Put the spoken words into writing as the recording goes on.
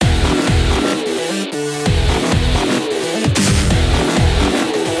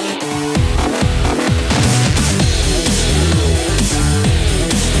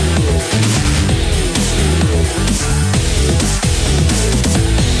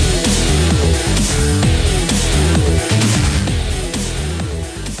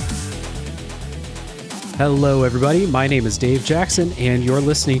Hello, everybody. My name is Dave Jackson, and you're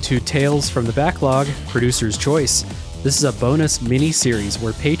listening to Tales from the Backlog, Producer's Choice. This is a bonus mini-series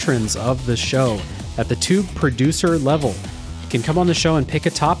where patrons of the show at the tube producer level can come on the show and pick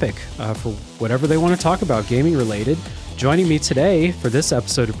a topic for whatever they want to talk about, gaming related. Joining me today for this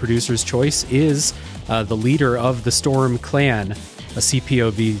episode of Producer's Choice is the leader of the Storm Clan, a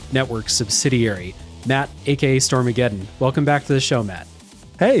CPOV network subsidiary, Matt, aka Stormageddon. Welcome back to the show, Matt.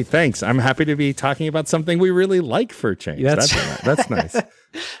 Hey, thanks. I'm happy to be talking about something we really like for a change. That's nice.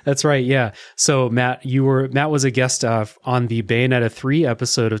 That's right. Yeah. So Matt was a guest on the Bayonetta 3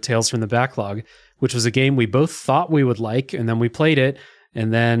 episode of Tales from the Backlog, which was a game we both thought we would like, and then we played it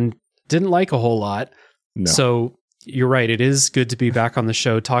and then didn't like a whole lot. No. So you're right. It is good to be back on the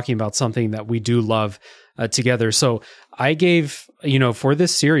show talking about something that we do love together. So I gave, for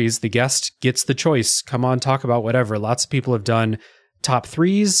this series, the guest gets the choice. Come on, talk about whatever. Lots of people have done top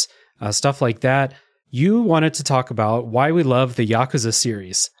threes, stuff like that. You wanted to talk about why we love the Yakuza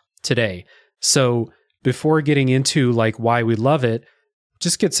series today. So before getting into why we love it,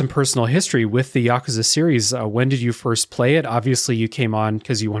 just get some personal history with the Yakuza series. When did you first play it? Obviously you came on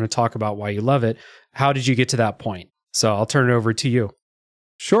because you want to talk about why you love it. How did you get to that point? So I'll turn it over to you.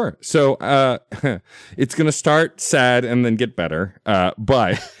 Sure. So it's going to start sad and then get better.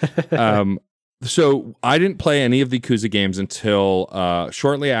 So I didn't play any of the Yakuza games until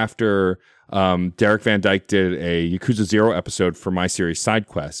shortly after Derek Van Dyke did a Yakuza 0 episode for my series Side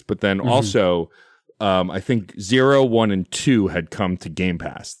Quest. But then also, I think 0, 1, and 2 had come to Game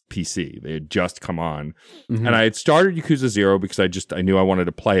Pass PC. They had just come on. And I had started Yakuza 0 because I knew I wanted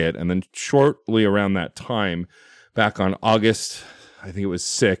to play it. And then shortly around that time, back on August, I think it was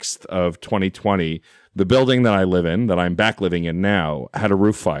 6th of 2020, the building that I live in, that I'm back living in now, had a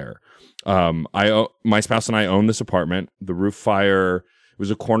roof fire. My spouse and I own this apartment. The roof fire was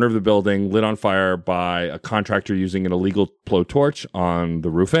a corner of the building lit on fire by a contractor using an illegal blowtorch on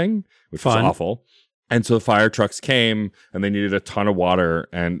the roofing, which was awful. And so the fire trucks came and they needed a ton of water.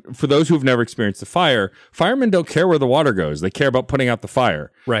 And for those who've never experienced a fire, firemen don't care where the water goes. They care about putting out the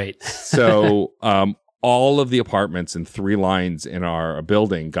fire. Right. So, all of the apartments in 3 lines in our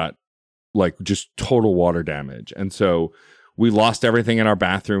building got just total water damage. And so we lost everything in our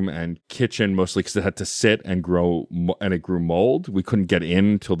bathroom and kitchen, mostly because it had to sit and grow, and it grew mold. We couldn't get in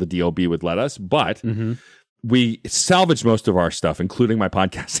until the DLB would let us, but we salvaged most of our stuff, including my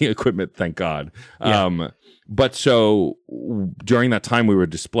podcasting equipment, thank God. Yeah. But so during that time, we were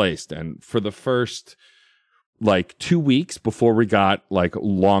displaced. And for the first 2 weeks before we got a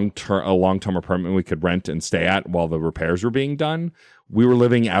long-term apartment we could rent and stay at while the repairs were being done, we were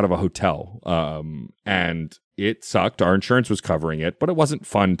living out of a hotel. And it sucked. Our insurance was covering it, but it wasn't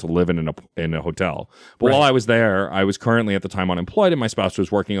fun to live in a hotel. But while I was there, I was currently at the time unemployed, and my spouse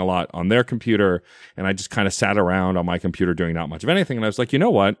was working a lot on their computer, and I just kind of sat around on my computer doing not much of anything. And I was like, you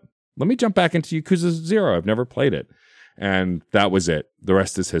know what? Let me jump back into Yakuza 0. I've never played it. And that was it. The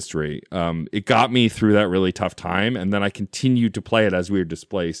rest is history. It got me through that really tough time, and then I continued to play it as we were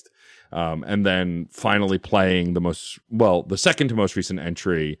displaced. And then finally playing the second to most recent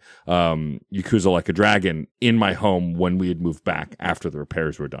entry, Yakuza Like a Dragon, in my home when we had moved back after the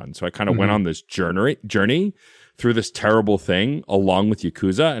repairs were done. So I kind of went on this journey through this terrible thing along with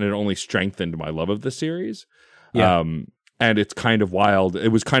Yakuza, and it only strengthened my love of the series. Yeah. And it's kind of wild. It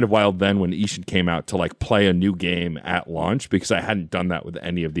was kind of wild then when Ishin came out to play a new game at launch, because I hadn't done that with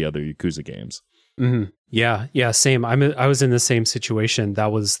any of the other Yakuza games. Mm-hmm. Yeah, same. I was in the same situation.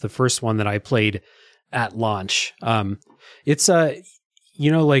 That was the first one that I played at launch. It's telling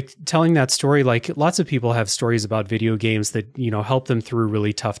that story. Lots of people have stories about video games that help them through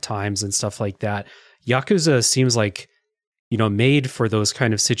really tough times and stuff like that. Yakuza seems made for those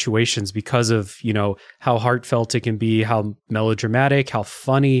kind of situations because of, how heartfelt it can be, how melodramatic, how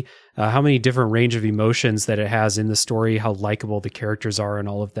funny, how many different range of emotions that it has in the story, how likable the characters are and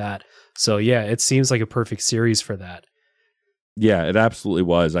all of that. So yeah, it seems like a perfect series for that. Yeah, it absolutely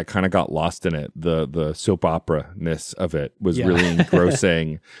was. I kind of got lost in it. The soap opera-ness of it was really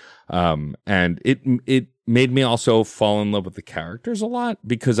engrossing. And it made me also fall in love with the characters a lot,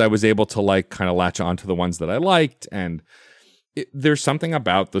 because I was able to kind of latch on to the ones that I liked. And there's something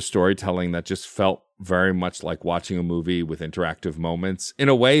about the storytelling that just felt very much like watching a movie with interactive moments in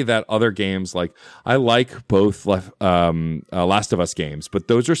a way that other games, I like both Last of Us games, but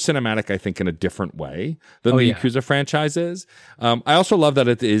those are cinematic, I think, in a different way than the Yakuza franchise is. I also love that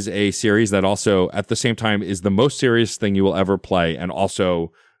it is a series that also, at the same time, is the most serious thing you will ever play, and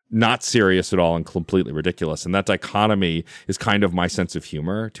also not serious at all and completely ridiculous. And that dichotomy is kind of my sense of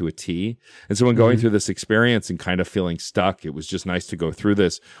humor to a T. And so when going through this experience and kind of feeling stuck, it was just nice to go through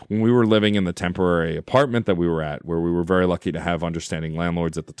this. When we were living in the temporary apartment that we were at, where we were very lucky to have understanding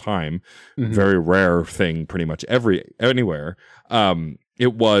landlords at the time, very rare thing pretty much anywhere,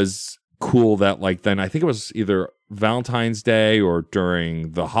 it was cool that like then I think it was either Valentine's Day or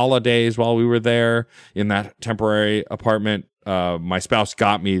during the holidays while we were there in that temporary apartment, my spouse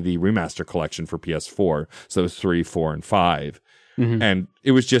got me the remaster collection for PS4. So it was 3, 4, and 5. And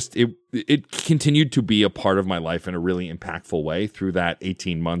it was just, it continued to be a part of my life in a really impactful way through that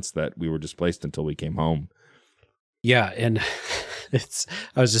 18 months that we were displaced until we came home. Yeah. And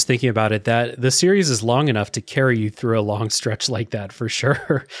I was just thinking about it, that the series is long enough to carry you through a long stretch like that for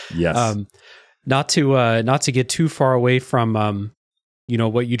sure. Yes. Not to get too far away from,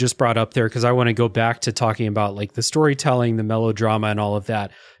 what you just brought up there, because I want to go back to talking about like the storytelling, the melodrama and all of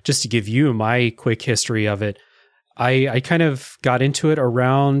that, just to give you my quick history of it. I kind of got into it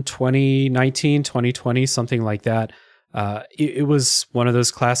around 2019, 2020, something like that. It was one of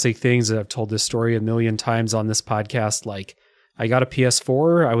those classic things that I've told this story a million times on this podcast. Like I got a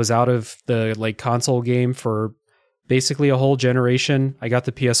PS4. I was out of the like console game for basically a whole generation. I got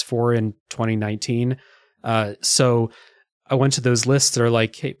the PS4 in 2019. So I went to those lists that are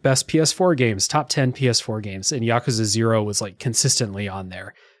like, hey, best PS4 games, top 10 PS4 games, and Yakuza 0 was like consistently on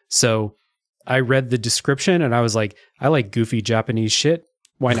there. So I read the description and I was like, I like goofy Japanese shit.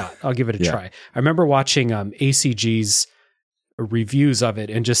 Why not? I'll give it a try. I remember watching ACG's reviews of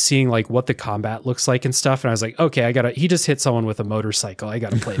it and just seeing like what the combat looks like and stuff. And I was like, okay, he just hit someone with a motorcycle. I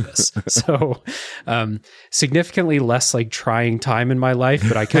got to play this. So significantly less like trying time in my life,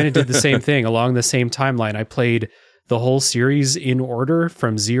 but I kind of did the same thing along the same timeline. I played the whole series in order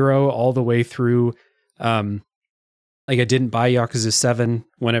from 0 all the way through. Like I didn't buy Yakuza 7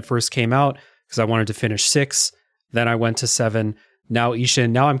 when it first came out because I wanted to finish 6. Then I went to 7. Now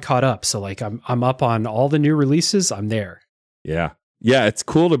Ishin, now I'm caught up. So like I'm up on all the new releases. I'm there. Yeah. Yeah, it's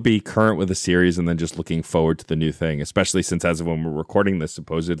cool to be current with the series and then just looking forward to the new thing, especially since as of when we're recording this,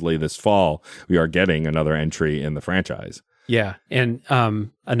 supposedly this fall, we are getting another entry in the franchise. Yeah. And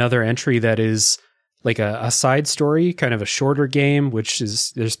another entry that is like a side story, kind of a shorter game, which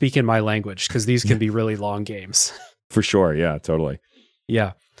is, they're speaking my language because these can be really long games. For sure. Yeah, totally.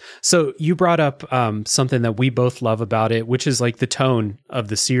 Yeah. So you brought up something that we both love about it, which is like the tone of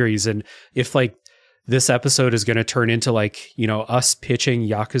the series. And if like this episode is going to turn into like, us pitching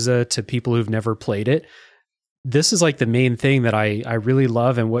Yakuza to people who've never played it, this is like the main thing that I really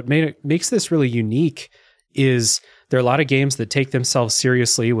love. And what makes this really unique is there are a lot of games that take themselves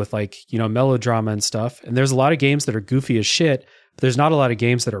seriously with like, melodrama and stuff. And there's a lot of games that are goofy as shit, but there's not a lot of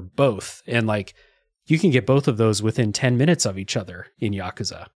games that are both. And like, you can get both of those within 10 minutes of each other in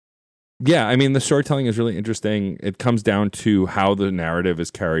Yakuza. Yeah, I mean, the storytelling is really interesting. It comes down to how the narrative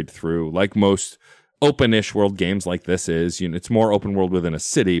is carried through. Like most open-ish world games like this is, it's more open world within a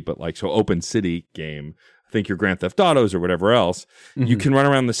city, but like, so open city game, think your Grand Theft Autos or whatever else, you can run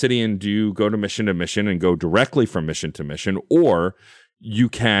around the city and go to mission to mission and go directly from mission to mission, or you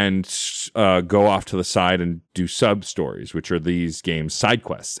can go off to the side and do sub-stories, which are these games' side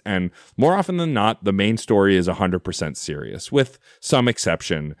quests. And more often than not, the main story is 100% serious. With some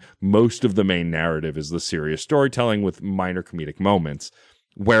exception, most of the main narrative is the serious storytelling with minor comedic moments,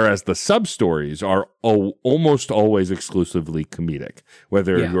 whereas the sub-stories are almost always exclusively comedic.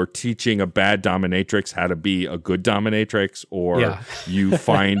 Whether you're teaching a bad dominatrix how to be a good dominatrix, or you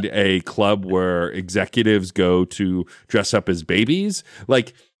find a club where executives go to dress up as babies.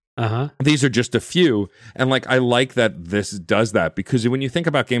 Like, these are just a few. And like, I like that this does that, because when you think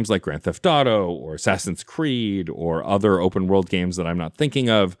about games like Grand Theft Auto or Assassin's Creed or other open world games that I'm not thinking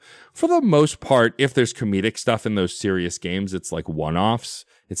of, for the most part, if there's comedic stuff in those serious games, it's like one-offs.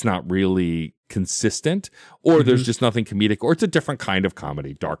 It's not really consistent, or there's just nothing comedic, or it's a different kind of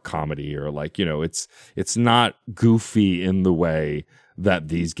comedy, dark comedy, or like, it's not goofy in the way that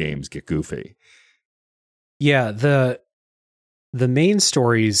these games get goofy. Yeah, the main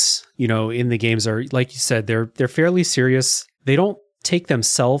stories, in the games are, like you said, they're fairly serious. They don't take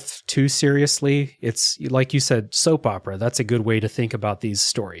themselves too seriously. It's like you said, soap opera. That's a good way to think about these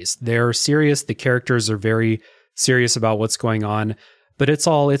stories. They're serious. The characters are very serious about what's going on, but it's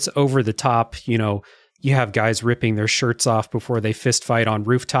over the top. You have guys ripping their shirts off before they fist fight on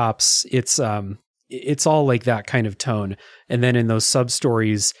rooftops. It's all like that kind of tone. And then in those sub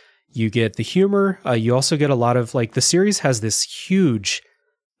stories, you get the humor. You also get a lot of like, the series has this huge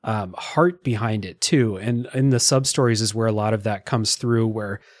heart behind it too. And in the sub stories is where a lot of that comes through,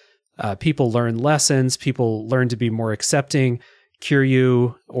 where people learn lessons, people learn to be more accepting,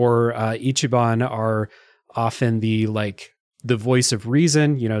 Kiryu or Ichiban are often the voice of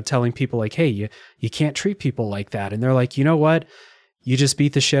reason, telling people like, hey, you can't treat people like that. And they're like, you know what? You just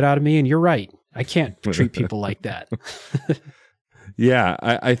beat the shit out of me and you're right. I can't treat people like that. Yeah,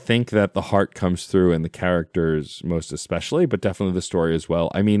 I think that the heart comes through in the characters most especially, but definitely the story as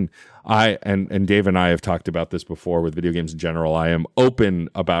well. I mean, and Dave and I have talked about this before with video games in general. I am open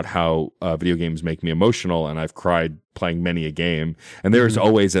about how video games make me emotional, and I've cried playing many a game. And there's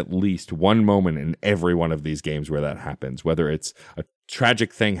always at least one moment in every one of these games where that happens, whether it's a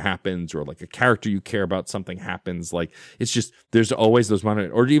tragic thing happens or like a character you care about, something happens. Like, it's just, there's always those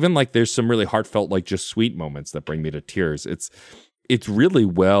moments, or even like there's some really heartfelt, like just sweet moments that bring me to tears. It's really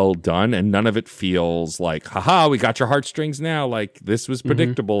well done, and none of it feels like, haha, we got your heartstrings now. Like, this was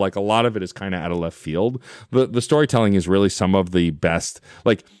predictable. Like, a lot of it is kind of out of left field. The storytelling is really some of the best.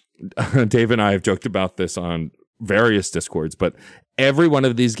 Like, Dave and I have joked about this on various Discords, but every one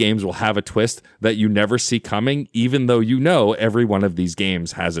of these games will have a twist that you never see coming, even though every one of these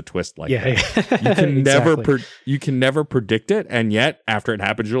games has a twist like that. You can exactly. you can never predict it, and yet after it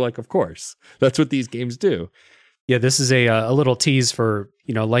happens, you're like, of course. That's what these games do. Yeah, this is a little tease for,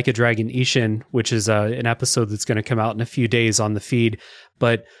 Like a Dragon Ishin, which is an episode that's going to come out in a few days on the feed.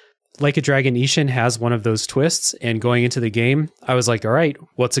 But Like a Dragon Ishin has one of those twists, and going into the game, I was like, all right,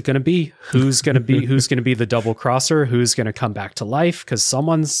 what's it going to be? Who's going to be the double crosser? Who's going to come back to life? Because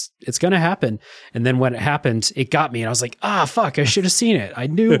it's going to happen. And then when it happened, it got me, and I was like, fuck, I should have seen it. I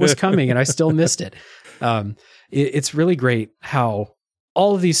knew it was coming, and I still missed it. It's really great how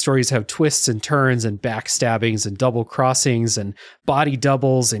all of these stories have twists and turns and backstabbings and double crossings and body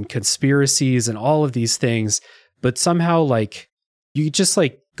doubles and conspiracies and all of these things. But somehow, like, you just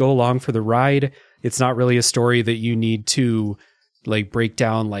go along for the ride. It's not really a story that you need to break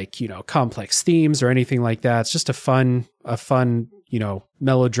down complex themes or anything like that. It's just a fun,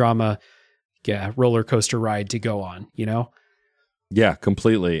 melodrama, roller coaster ride to go on, Yeah,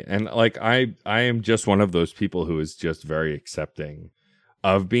 completely. And I am just one of those people who is just very accepting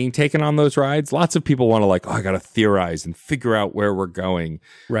of being taken on those rides. Lots of people want to I got to theorize and figure out where we're going.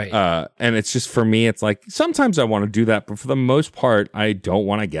 Right. And it's just, for me, it's like, sometimes I want to do that, but for the most part, I don't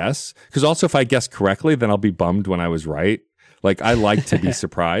want to guess. Because also, if I guess correctly, then I'll be bummed when I was right. I like to be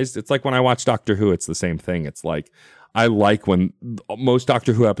surprised. It's like when I watch Doctor Who, it's the same thing. It's like, I like when most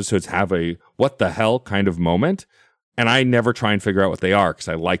Doctor Who episodes have a what the hell kind of moment. And I never try and figure out what they are, because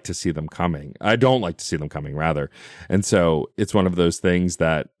I like to see them coming. I don't like to see them coming, rather. And so it's one of those things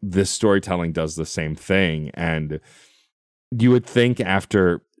that this storytelling does the same thing. And you would think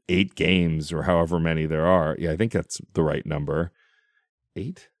after 8 games or however many there are, I think that's the right number.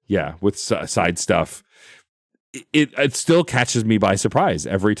 8? Yeah, with side stuff. It still catches me by surprise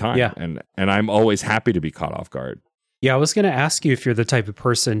every time. Yeah. And I'm always happy to be caught off guard. Yeah, I was going to ask you if you're the type of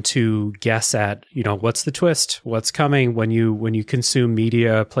person to guess at, what's the twist, what's coming when you consume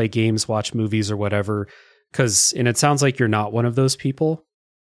media, play games, watch movies or whatever, and it sounds like you're not one of those people.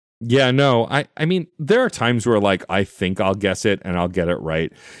 Yeah, no, I mean, there are times where I think I'll guess it and I'll get it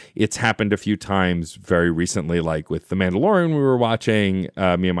right. It's happened a few times very recently, with The Mandalorian we were watching,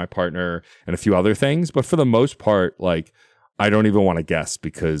 me and my partner, and a few other things. But for the most part, I don't even want to guess,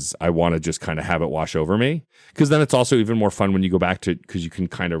 because I want to just kind of have it wash over me. Because then it's also even more fun when you go back to it, because you can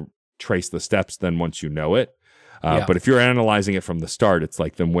kind of trace the steps then once you know it. But if you're analyzing it from the start, it's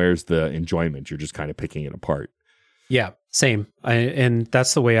then where's the enjoyment? You're just kind of picking it apart. Yeah, same. And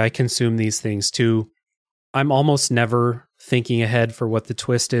that's the way I consume these things too. I'm almost never thinking ahead for what the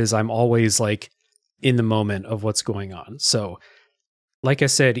twist is. I'm always in the moment of what's going on. So like I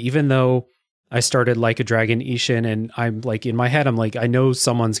said, even though I started Like a Dragon Ishin, and I'm in my head, I'm I know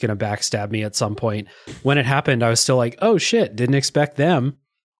someone's going to backstab me at some point. When it happened, I was still oh shit, didn't expect them.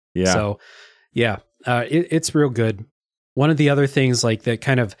 Yeah. So yeah, it's real good. One of the other things that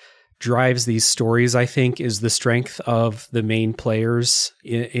kind of drives these stories, I think, is the strength of the main players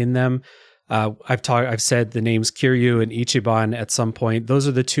in them. I've said the names Kiryu and Ichiban at some point. Those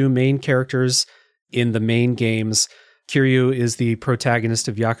are the 2 main characters in the main games. Kiryu is the protagonist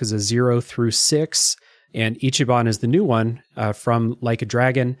of Yakuza 0 through 6, and Ichiban is the new one from Like a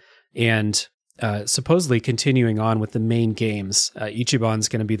Dragon, and supposedly continuing on with the main games. Ichiban's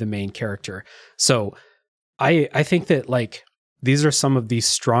going to be the main character. So I think that these are some of the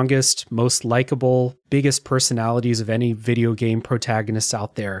strongest, most likable, biggest personalities of any video game protagonists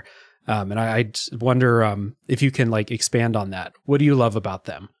out there. And I wonder if you can expand on that. What do you love about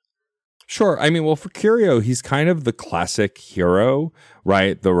them? Sure. I mean, well, for Kiryu, he's kind of the classic hero,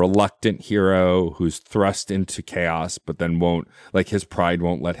 right? The reluctant hero who's thrust into chaos, but then won't, his pride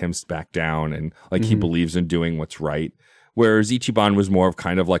won't let him back down. And he believes in doing what's right. whereas Ichiban was more of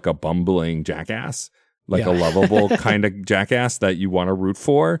kind of like a bumbling jackass, like a lovable kind of jackass that you want to root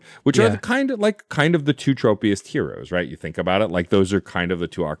for, which are the kind of the two tropiest heroes, right? You think about it, like those are kind of the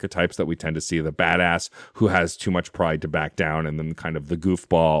two archetypes that we tend to see: the badass who has too much pride to back down, and then kind of the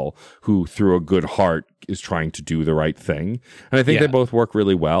goofball who, through a good heart, is trying to do the right thing. And I think they both work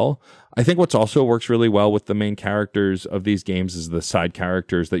really well. I think what's also works really well with the main characters of these games is the side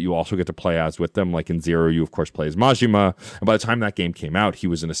characters that you also get to play as with them. Like in Zero, you of course play as Majima, and by the time that game came out, he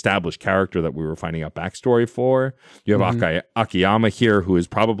was an established character that we were finding out backstory for. You have Akiyama here, who is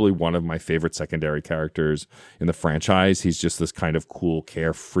probably one of my favorite secondary characters in the franchise. He's just this kind of cool,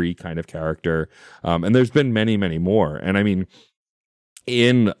 carefree kind of character. And there's been many, many more. And I mean,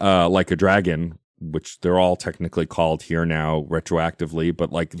 in Like a Dragon, which they're all technically called here now retroactively,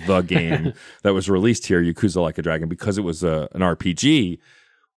 but like the game that was released here, Yakuza Like a Dragon, because it was an RPG,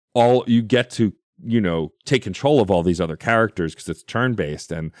 all you get to, take control of all these other characters because it's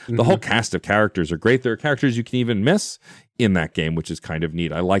turn-based, and the whole cast of characters are great. There are characters you can even miss in that game, which is kind of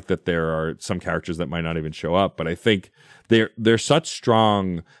neat. I like that there are some characters that might not even show up, but I think they're such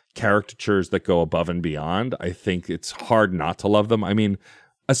strong caricatures that go above and beyond. I think it's hard not to love them. I mean,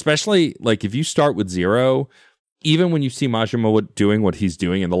 especially like if you start with Zero, even when you see Majima doing what he's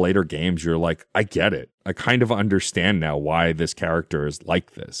doing in the later games, you're like, I get it. I kind of understand now why this character is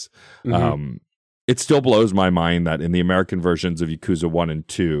like this. It still blows my mind that in the American versions of Yakuza 1 and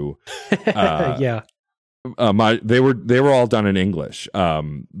 2, they were all done in English.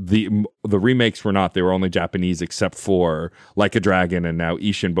 The remakes were not. They were only Japanese, except for Like a Dragon and now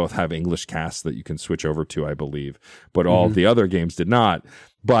Ishin both have English casts that you can switch over to, I believe. But all of the other games did not.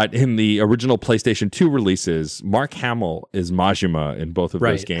 But in the original PlayStation 2 releases, Mark Hamill is Majima in both of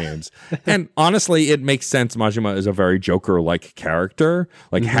those games. And honestly, it makes sense. Majima is a very Joker-like character,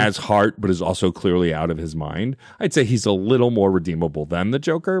 has heart, but is also clearly out of his mind. I'd say he's a little more redeemable than the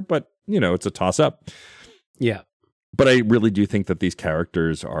Joker, but, it's a toss-up. Yeah. But I really do think that these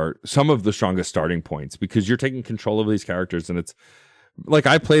characters are some of the strongest starting points because you're taking control of these characters, and it's like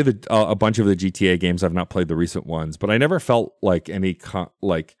I play a bunch of the GTA games. I've not played the recent ones, but I never felt like I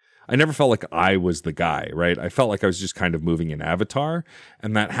never felt like I was the guy, right? I felt like I was just kind of moving an avatar,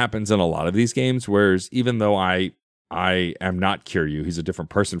 and that happens in a lot of these games. Whereas even though I am not Kiryu, he's a different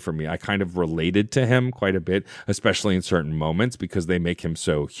person from me, I kind of related to him quite a bit, especially in certain moments because they make him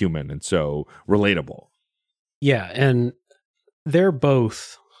so human and so relatable. Yeah, and they're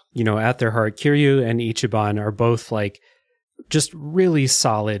both, at their heart, Kiryu and Ichiban are both like just really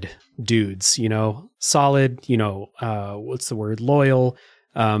solid dudes, solid, what's the word? Loyal.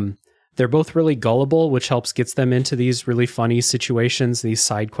 They're both really gullible, which gets them into these really funny situations, these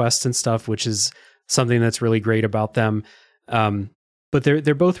side quests and stuff, which is something that's really great about them. But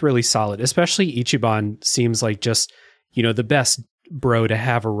they're both really solid, especially Ichiban seems like just, the best bro to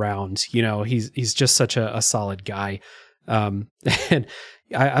have around. He's just such a solid guy. And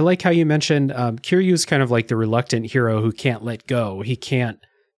I like how you mentioned Kiryu's kind of like the reluctant hero who can't let go. He can't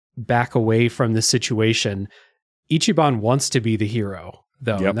back away from the situation. Ichiban wants to be the hero,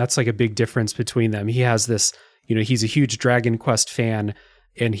 though. Yep. And that's like a big difference between them. He has this, he's a huge Dragon Quest fan,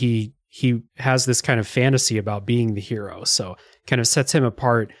 and he has this kind of fantasy about being the hero. So kind of sets him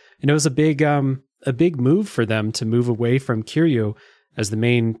apart. And it was a big move for them to move away from Kiryu as the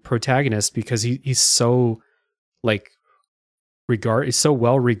main protagonist because he's so is so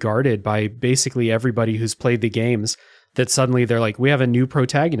well regarded by basically everybody who's played the games that suddenly they're like, we have a new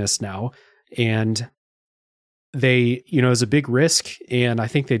protagonist now. And they, it was a big risk, and I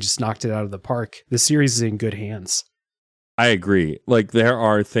think they just knocked it out of the park. The series is in good hands. I agree. Like there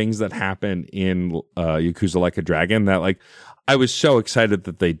are things that happen in Yakuza Like a Dragon that I was so excited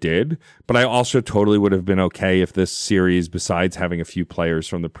that they did, but I also totally would have been okay if this series, besides having a few players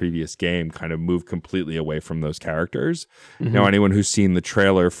from the previous game, kind of moved completely away from those characters. Now, anyone who's seen the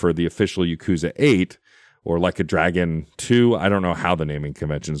trailer for the official Yakuza 8 or Like a Dragon 2, I don't know how the naming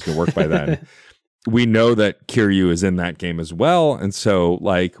convention is going to work by then. We know that Kiryu is in that game as well, and so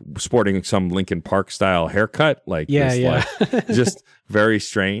sporting some Linkin Park style haircut, just very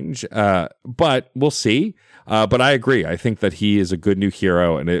strange. But we'll see. But I agree. I think that he is a good new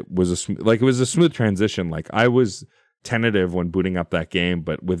hero, and it was a smooth transition. I was tentative when booting up that game,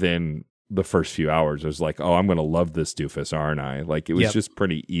 but within the first few hours, I was like, "Oh, I'm going to love this doofus, aren't I?" It was just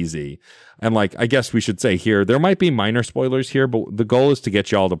pretty easy. And I guess we should say here, there might be minor spoilers here, but the goal is to get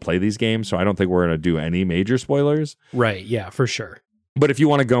y'all to play these games. So I don't think we're going to do any major spoilers. Right? Yeah, for sure. But if you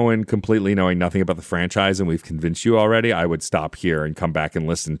want to go in completely knowing nothing about the franchise and we've convinced you already, I would stop here and come back and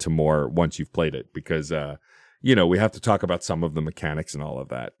listen to more once you've played it because, we have to talk about some of the mechanics and all of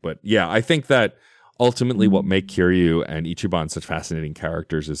that. But yeah, I think that ultimately what make Kiryu and Ichiban such fascinating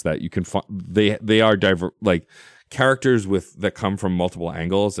characters is that you can they are like characters that come from multiple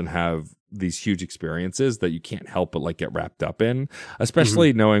angles and have these huge experiences that you can't help but like get wrapped up in,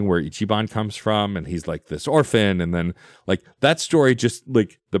 especially knowing where Ichiban comes from, and he's like this orphan, and then like that story, just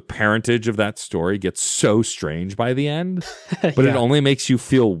like the parentage of that story gets so strange by the end, but it only makes you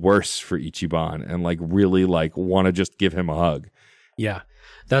feel worse for Ichiban and like really like want to just give him a hug. Yeah,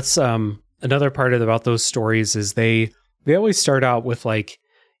 that's another part about those stories is they always start out with like,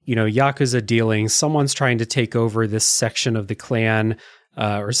 you know, Yakuza dealings. Someone's trying to take over this section of the clan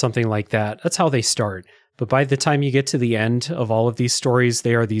or something like that. That's how they start. But by the time you get to the end of all of these stories,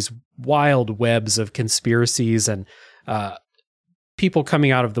 they are these wild webs of conspiracies and people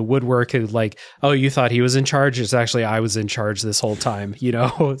coming out of the woodwork who like, oh, you thought he was in charge? It's actually I was in charge this whole time, you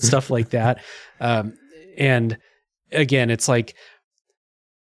know, stuff like that. And again, it's like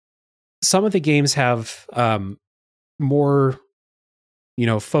some of the games have more, you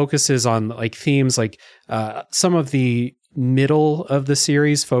know, focuses on like themes, like some of the middle of the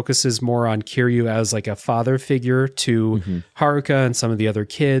series focuses more on Kiryu as like a father figure to Haruka and some of the other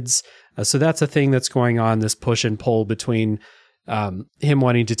kids. So that's a thing that's going on, this push and pull between him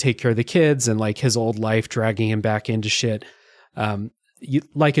wanting to take care of the kids and like his old life dragging him back into shit.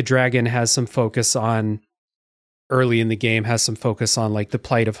 Like a Dragon has some focus on, early in the game, has some focus on like the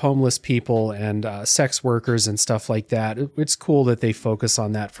plight of homeless people and sex workers and stuff like that. It's cool that they focus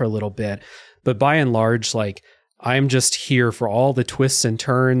on that for a little bit. But by and large, like, I'm just here for all the twists and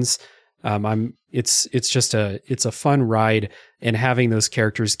turns. It's a fun ride, and having those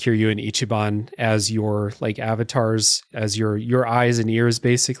characters Kiryu and Ichiban as your like avatars, as your eyes and ears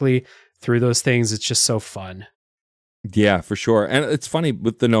basically through those things, it's just so fun. Yeah, for sure. And it's funny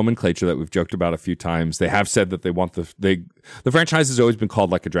with the nomenclature that we've joked about a few times. They have said that they want the franchise has always been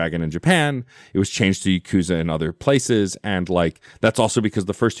called Like a Dragon in Japan. It was changed to Yakuza in other places. And like, that's also because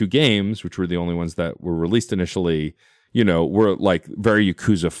the first two games, which were the only ones that were released initially, you know, were like very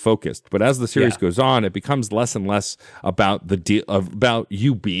Yakuza focused. But as the series goes on, it becomes less and less about about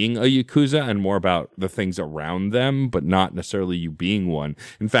you being a Yakuza and more about the things around them, but not necessarily you being one.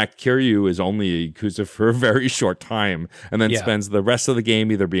 In fact, Kiryu is only a Yakuza for a very short time and then spends the rest of the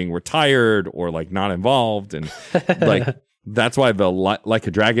game either being retired or like not involved. And like, that's why the Like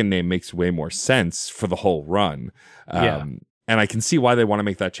a Dragon name makes way more sense for the whole run. And I can see why they want to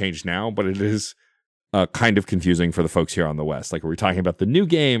make that change now, but it is kind of confusing for the folks here on the West. Like, are we talking about the new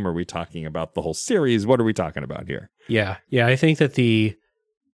game? Are we talking about the whole series? What are we talking about here? Yeah. I think that the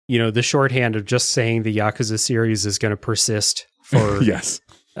shorthand of just saying the Yakuza series is going to persist for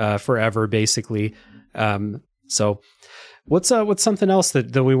forever, basically. So what's something else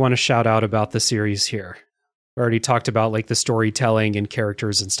that we want to shout out about the series here? We already talked about like the storytelling and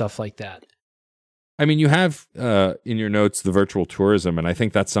characters and stuff like that. I mean, you have in your notes the virtual tourism, and I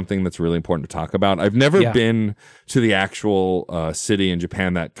think that's something that's really important to talk about. I've never been to the actual city in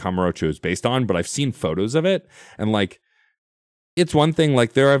Japan that Kamurocho is based on, but I've seen photos of it, and like, it's one thing,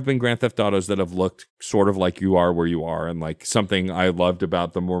 like there have been Grand Theft Autos that have looked sort of like You Are Where You Are, and like something I loved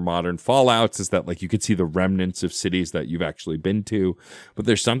about the more modern Fallouts is that like you could see the remnants of cities that you've actually been to, but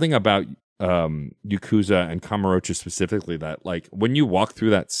there's something about Yakuza and Kamurocho specifically that like when you walk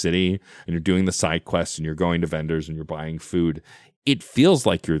through that city and you're doing the side quests and you're going to vendors and you're buying food, it feels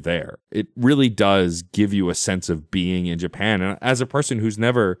like you're there. It really does give you a sense of being in Japan. And as a person who's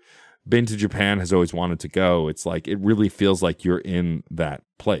never been to Japan, has always wanted to go, it's like it really feels like you're in that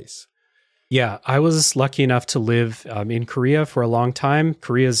place. Yeah, I was lucky enough to live in Korea for a long time.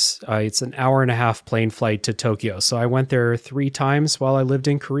 Korea's it's an hour and a half plane flight to Tokyo. So I went there 3 times while I lived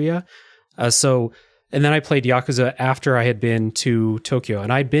in Korea. And then I played Yakuza after I had been to Tokyo,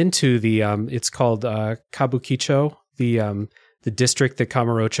 and I'd been to the, it's called Kabukicho, the district that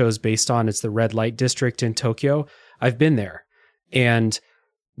Kamurocho is based on. It's the red light district in Tokyo. I've been there. And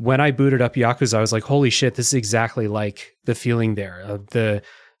when I booted up Yakuza, I was like, holy shit, this is exactly like the feeling there. The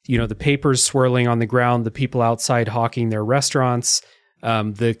papers swirling on the ground, the people outside hawking their restaurants,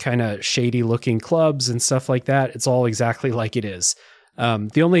 the kind of shady looking clubs and stuff like that. It's all exactly like it is.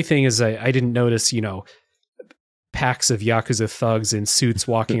 The only thing is I didn't notice, packs of Yakuza thugs in suits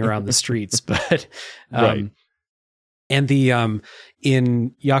walking around the streets, but, right. And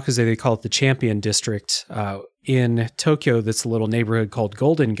in Yakuza, they call it the Champion District. In Tokyo, that's a little neighborhood called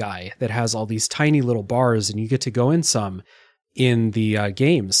Golden Gai that has all these tiny little bars, and you get to go in some in the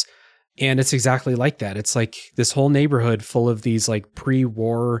games. And it's exactly like that. It's like this whole neighborhood full of these like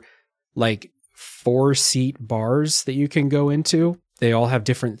pre-war, like 4-seat bars that you can go into. They all have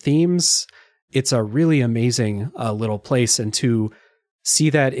different themes. It's a really amazing little place. And to see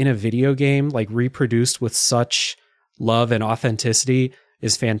that in a video game, like reproduced with such love and authenticity,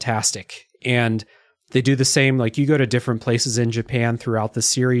 is fantastic. And they do the same, like you go to different places in Japan throughout the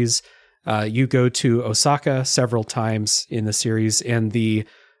series. You go to Osaka several times in the series, and the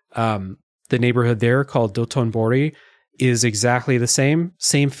neighborhood there called Dotonbori is exactly the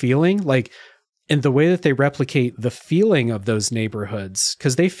same feeling. Like, and the way that they replicate the feeling of those neighborhoods,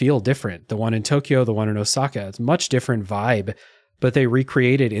 because they feel different. The one in Tokyo, the one in Osaka, it's much different vibe, but they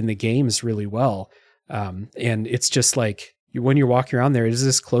recreate it in the games really well. And it's just like, when you're walking around there, it is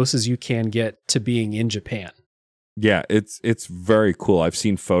as close as you can get to being in Japan. Yeah, it's very cool. I've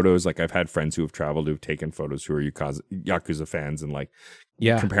seen photos, like I've had friends who have traveled who've taken photos who are Yakuza fans, and like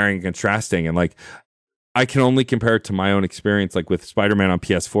comparing and contrasting, and like I can only compare it to my own experience, like with Spider-Man on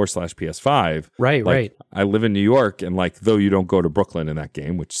PS4/PS5. Right, like, right. I live in New York, and like, though you don't go to Brooklyn in that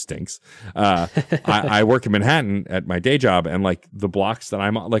game, which stinks, I work in Manhattan at my day job, and like the blocks that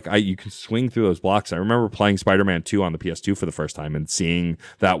I'm on, like you can swing through those blocks. I remember playing Spider-Man 2 on the PS2 for the first time and seeing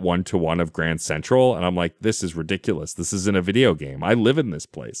that 1-to-1 of Grand Central, and I'm like, this is ridiculous. This isn't a video game. I live in this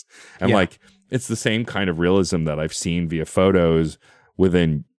place. And like, it's the same kind of realism that I've seen via photos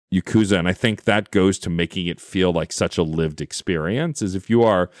within Yakuza, and I think that goes to making it feel like such a lived experience, is if you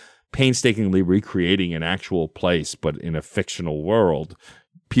are painstakingly recreating an actual place but in a fictional world,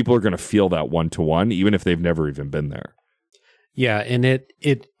 people are going to feel that 1-to-1 even if they've never even been there. Yeah, and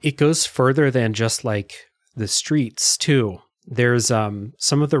it goes further than just like the streets too. There's some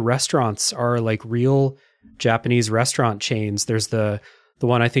of the restaurants are like real Japanese restaurant chains. There's the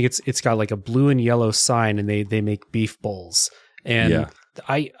one, I think it's got like a blue and yellow sign, and they make beef bowls. And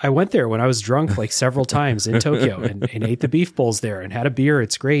I went there when I was drunk like several times in Tokyo and ate the beef bowls there and had a beer.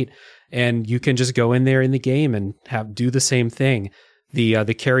 It's great. And you can just go in there in the game and do the same thing. The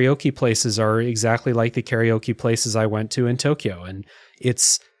karaoke places are exactly like the karaoke places I went to in Tokyo. And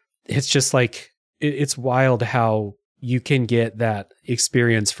it's just like, it's wild how you can get that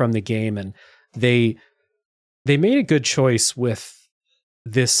experience from the game. And they made a good choice with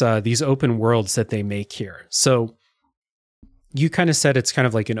this, these open worlds that they make here. So you kind of said it's kind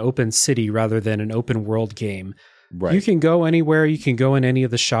of like an open city rather than an open world game. Right. You can go anywhere. You can go in any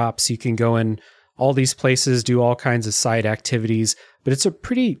of the shops. You can go in all these places, do all kinds of side activities, but it's a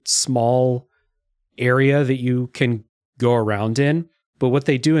pretty small area that you can go around in. But what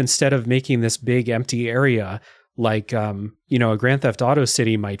they do, instead of making this big empty area, like, a Grand Theft Auto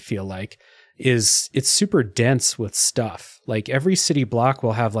city might feel like, is it's super dense with stuff. Like every city block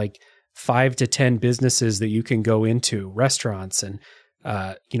will have like 5 to 10 businesses that you can go into, restaurants and,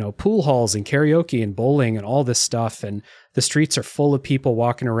 pool halls and karaoke and bowling and all this stuff. And the streets are full of people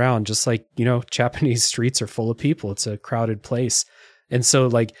walking around, just like, Japanese streets are full of people. It's a crowded place. And so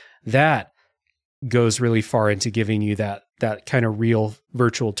like that goes really far into giving you that kind of real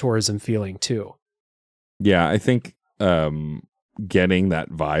virtual tourism feeling too. Yeah. I think, getting that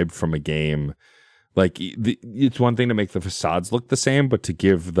vibe from a game, like it's one thing to make the facades look the same, but to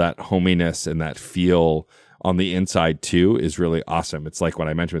give that hominess and that feel on the inside too is really awesome. It's like what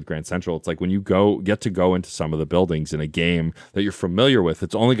I mentioned with Grand Central. It's like when you get to go into some of the buildings in a game that you're familiar with,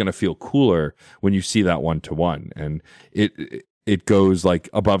 it's only going to feel cooler when you see that 1-to-1. And it goes like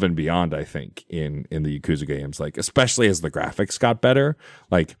above and beyond, I think, in the Yakuza games, like especially as the graphics got better.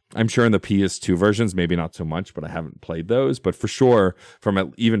 Like I'm sure in the PS2 versions, maybe not so much, but I haven't played those. But for sure,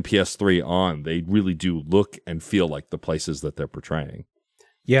 from even PS3 on, they really do look and feel like the places that they're portraying.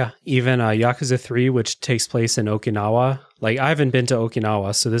 Yeah, even Yakuza 3, which takes place in Okinawa. Like I haven't been to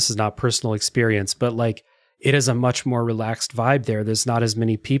Okinawa, so this is not personal experience, but like it is a much more relaxed vibe there. There's not as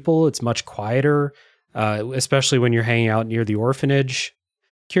many people. It's much quieter. Especially when you're hanging out near the orphanage.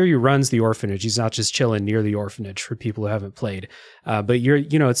 Kiryu runs the orphanage. He's not just chilling near the orphanage for people who haven't played. But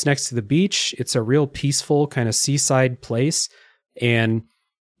it's next to the beach. It's a real peaceful kind of seaside place. And,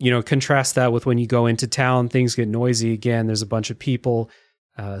 contrast that with when you go into town, things get noisy again. There's a bunch of people,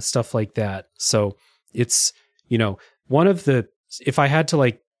 stuff like that. So it's, one of the, if I had to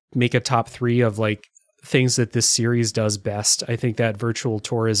like make a top 3 of like things that this series does best, I think that virtual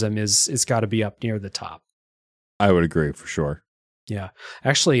tourism is got to be up near the top. I would agree for sure. Yeah.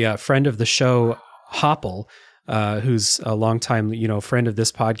 Actually, a friend of the show, Hopple, who's a longtime, friend of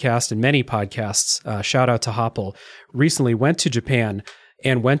this podcast and many podcasts, shout out to Hopple, recently went to Japan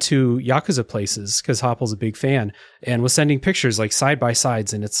and went to Yakuza places because Hopple's a big fan and was sending pictures like side by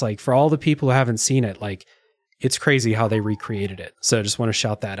sides. And it's like, for all the people who haven't seen it, like it's crazy how they recreated it. So I just want to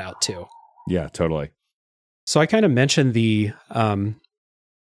shout that out too. Yeah, totally. So I kind of mentioned the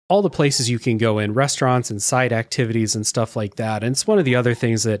all the places you can go in, restaurants and side activities and stuff like that. And it's one of the other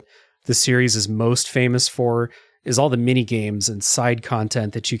things that the series is most famous for is all the mini games and side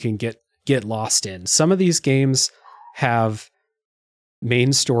content that you can get lost in. Some of these games have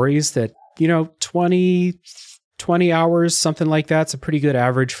main stories that, 20 hours, something like that's a pretty good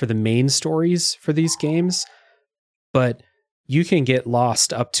average for the main stories for these games. But you can get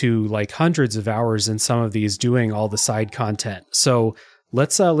lost up to like hundreds of hours in some of these doing all the side content. So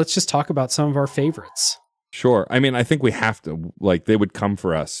let's just talk about some of our favorites. Sure. I mean, I think we have to, like, they would come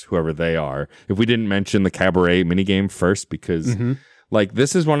for us, whoever they are, if we didn't mention the Cabaret minigame first, because like,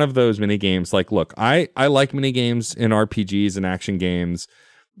 this is one of those minigames. Like, look, I like minigames in RPGs and action games,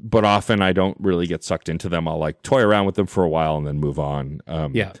 but often I don't really get sucked into them. I'll like toy around with them for a while and then move on.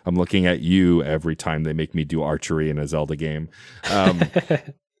 I'm looking at you every time they make me do archery in a Zelda game.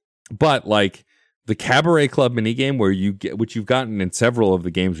 But like the Cabaret Club minigame, where you get, which you've gotten in several of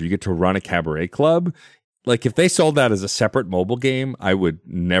the games where you get to run a cabaret club. Like, if they sold that as a separate mobile game, I would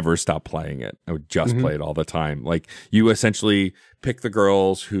never stop playing it. I would just play it all the time. Like, you essentially pick the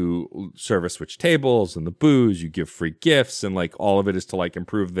girls who service which tables and the booze, you give free gifts, and like all of it is to like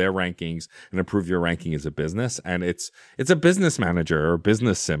improve their rankings and improve your ranking as a business. And it's a business manager or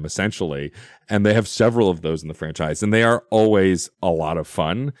business sim essentially. And they have several of those in the franchise, and they are always a lot of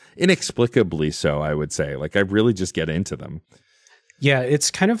fun. Inexplicably so, I would say. Like, I really just get into them. Yeah, it's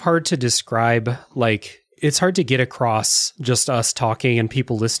kind of hard to describe, like, it's hard to get across just us talking and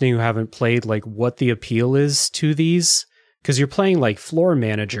people listening who haven't played, like, what the appeal is to these, because you're playing like floor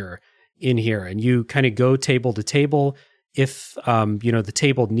manager in here, and you kind of go table to table. If the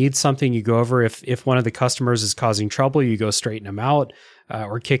table needs something, you go over. If one of the customers is causing trouble, you go straighten them out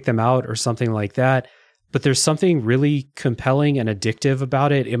or kick them out or something like that. But there's something really compelling and addictive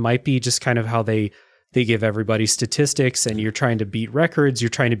about it. It might be just kind of how they give everybody statistics, and you're trying to beat records. You're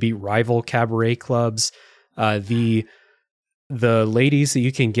trying to beat rival cabaret clubs. The ladies that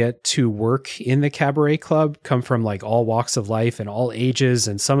you can get to work in the cabaret club come from like all walks of life and all ages,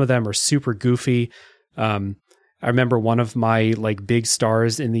 and some of them are super goofy. I remember one of my like big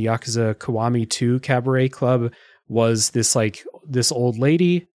stars in the Yakuza Kiwami 2 cabaret club was this old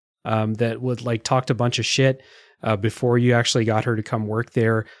lady that would like talked a bunch of shit before you actually got her to come work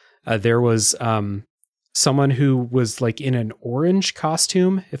there. There was someone who was like in an orange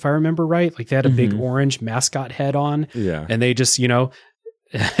costume, if I remember right. Like, they had a big orange mascot head on. Yeah. And they just,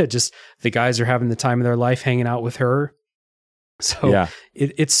 just the guys are having the time of their life hanging out with her. So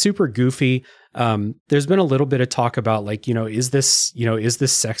it's super goofy. There's been a little bit of talk about like, is this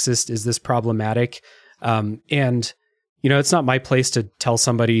sexist? Is this problematic? And it's not my place to tell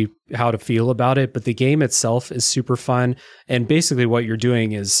somebody how to feel about it, but the game itself is super fun. And basically what you're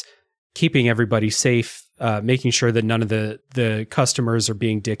doing is keeping everybody safe, making sure that none of the customers are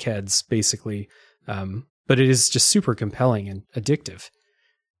being dickheads, basically. But it is just super compelling and addictive.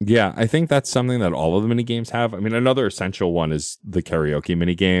 Yeah, I think that's something that all of the minigames have. I mean, another essential one is the karaoke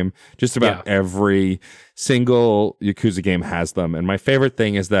minigame. Just about every single Yakuza game has them. And my favorite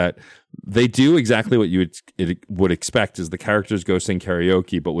thing is that they do exactly what you would expect, is the characters go sing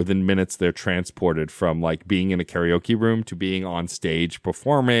karaoke, but within minutes they're transported from like being in a karaoke room to being on stage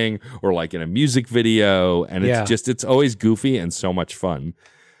performing, or like in a music video. And it's always goofy and so much fun.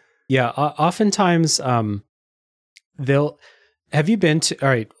 Yeah, oftentimes have you been to, all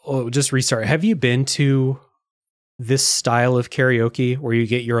right, just restart. Have you been to this style of karaoke where you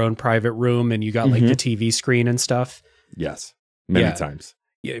get your own private room and you got like the TV screen and stuff? Yes, many times.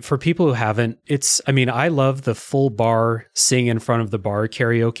 Yeah, for people who haven't, I love the full bar sing in front of the bar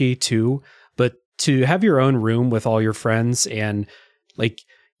karaoke too, but to have your own room with all your friends and like,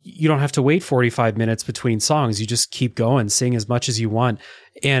 you don't have to wait 45 minutes between songs. You just keep going, sing as much as you want.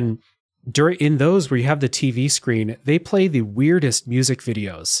 And in those where you have the TV screen, they play the weirdest music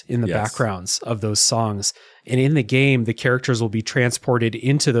videos in the backgrounds of those songs. And in the game, the characters will be transported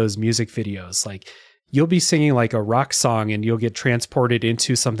into those music videos. Like, you'll be singing like a rock song and you'll get transported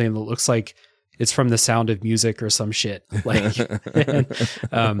into something that looks like it's from The Sound of Music or some shit. Like,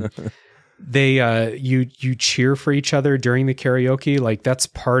 you cheer for each other during the karaoke. Like, that's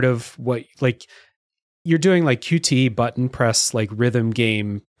part of what, like, you're doing like QTE button press, like rhythm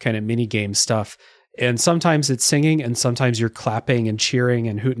game kind of mini game stuff. And sometimes it's singing and sometimes you're clapping and cheering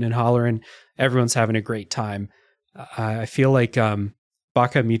and hooting and hollering. Everyone's having a great time. I feel like Baka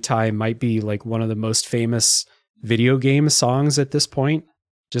Mitai might be like one of the most famous video game songs at this point,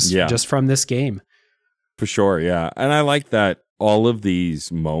 just from this game. For sure, yeah. And I like that all of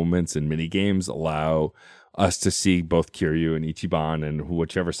these moments and mini games allow us to see both Kiryu and Ichiban and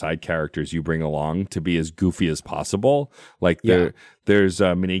whichever side characters you bring along to be as goofy as possible. Like there's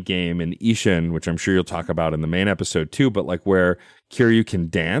a mini game in Ishin, which I'm sure you'll talk about in the main episode too, but like where Kiryu can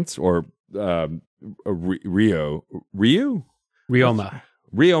dance, or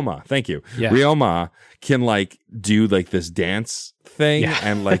Ryoma, thank you. Yeah. Ryoma can like do like this dance thing,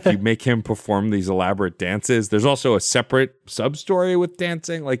 and like you make him perform these elaborate dances. There's also a separate sub story with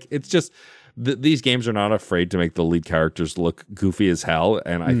dancing. Like it's just these games are not afraid to make the lead characters look goofy as hell,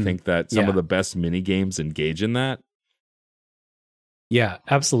 and I think that some of the best mini games engage in that. Yeah,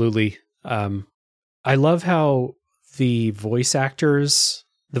 absolutely. I love how the voice actors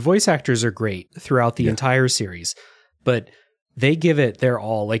are great throughout the entire series, but they give it their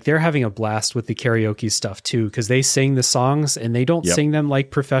all. Like they're having a blast with the karaoke stuff too, because they sing the songs and they don't sing them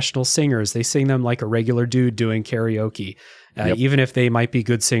like professional singers. They sing them like a regular dude doing karaoke, even if they might be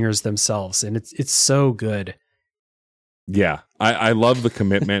good singers themselves. And it's so good. Yeah, I love the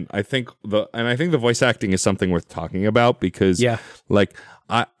commitment. I think the voice acting is something worth talking about because like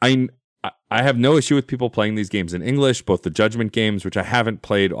I have no issue with people playing these games in English, both the Judgment games, which I haven't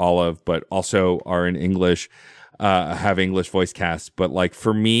played all of, but also are in English. Have English voice casts, but like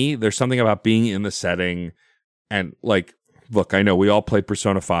for me, there's something about being in the setting and like, look, I know we all played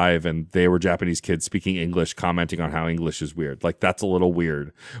Persona 5 and they were Japanese kids speaking English, commenting on how English is weird. Like that's a little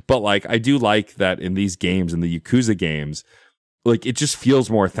weird, but like I do like that in these games, in the Yakuza games, like it just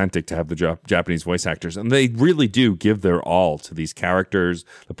feels more authentic to have the Japanese voice actors, and they really do give their all to these characters,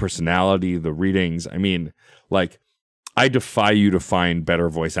 the personality, the readings. I mean, like, I defy you to find better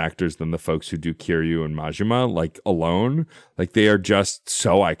voice actors than the folks who do Kiryu and Majima, like alone. Like they are just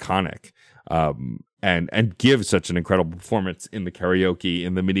so iconic, and give such an incredible performance in the karaoke,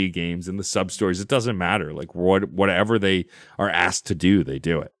 in the mini games, in the sub stories. It doesn't matter. Like whatever they are asked to do, they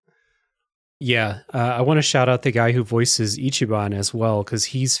do it. Yeah, I want to shout out the guy who voices Ichiban as well, because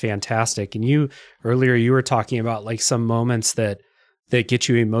he's fantastic. And earlier you were talking about like some moments that get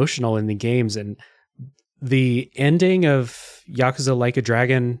you emotional in the games, and the ending of Yakuza Like a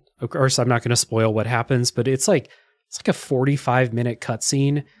Dragon, of course, I'm not going to spoil what happens, but it's like a 45-minute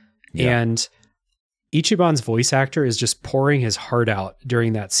cutscene, and Ichiban's voice actor is just pouring his heart out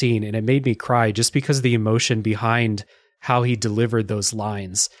during that scene, and it made me cry just because of the emotion behind how he delivered those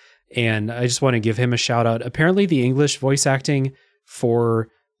lines. And I just want to give him a shout out. Apparently, the English voice acting for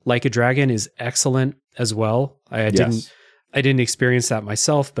Like a Dragon is excellent as well. I didn't experience that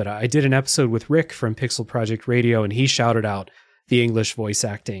myself, but I did an episode with Rick from Pixel Project Radio, and he shouted out the English voice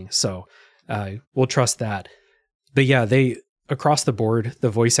acting. So we'll trust that. But yeah, across the board, the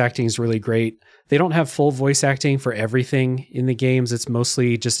voice acting is really great. They don't have full voice acting for everything in the games. It's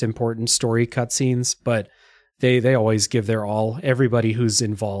mostly just important story cutscenes, but they always give their all, everybody who's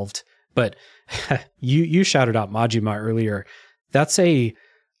involved. But you shouted out Majima earlier. That's a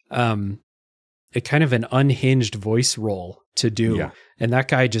kind of an unhinged voice role to do. Yeah. And that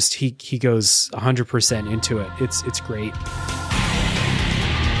guy just, he goes 100% into it. It's great.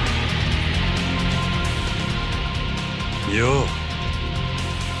 Yo.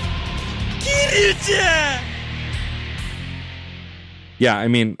 Kiryu-chan! Yeah, I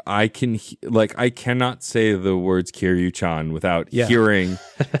mean, I cannot say the words Kiryu-chan without hearing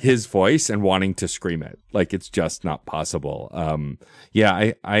his voice and wanting to scream it. Like, it's just not possible.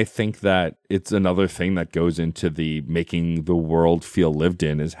 I think that it's another thing that goes into the making the world feel lived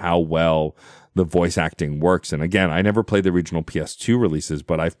in is how well the voice acting works. And again, I never played the original PS2 releases,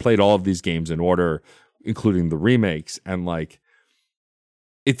 but I've played all of these games in order, including the remakes. And like,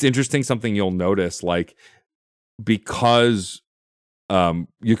 it's interesting, something you'll notice, like, because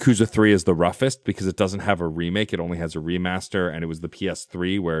Yakuza 3 is the roughest because it doesn't have a remake. It only has a remaster, and it was the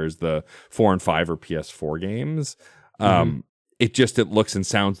PS3, whereas the 4 and 5 are PS4 games. It looks and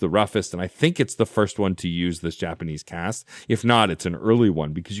sounds the roughest, and I think it's the first one to use this Japanese cast. If not, it's an early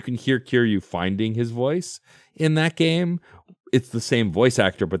one because you can hear Kiryu finding his voice in that game. It's the same voice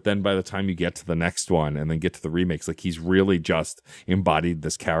actor, but then by the time you get to the next one and then get to the remakes, like he's really just embodied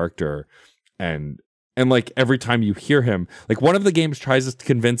this character. And like every time you hear him, like one of the games tries to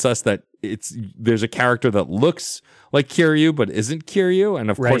convince us that there's a character that looks like Kiryu but isn't Kiryu,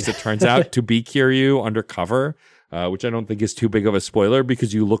 and of course it turns out to be Kiryu undercover, which I don't think is too big of a spoiler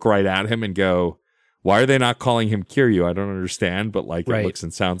because you look right at him and go, "Why are they not calling him Kiryu? I don't understand." But like it looks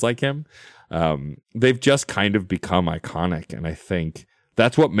and sounds like him. They've just kind of become iconic, and I think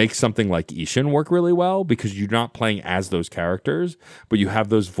that's what makes something like Ishin work really well, because you're not playing as those characters, but you have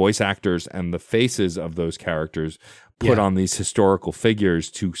those voice actors and the faces of those characters put on these historical figures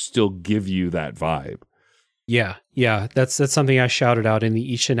to still give you that vibe. Yeah. That's something I shouted out in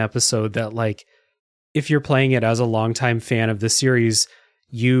the Ishin episode, that like, if you're playing it as a longtime fan of the series,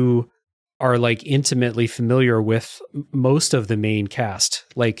 you are like intimately familiar with most of the main cast.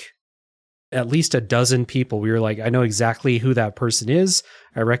 Like, at least a dozen people. We were like, I know exactly who that person is.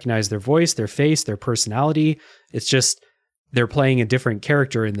 I recognize their voice, their face, their personality. It's just they're playing a different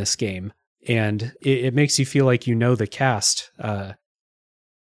character in this game. And it makes you feel like you know the cast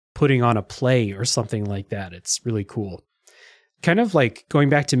putting on a play or something like that. It's really cool. Kind of like going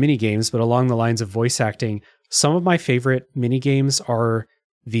back to mini games, but along the lines of voice acting, some of my favorite mini games are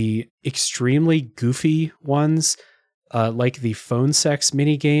the extremely goofy ones, like the phone sex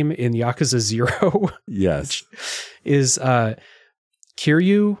mini game in Yakuza 0. Yes. Is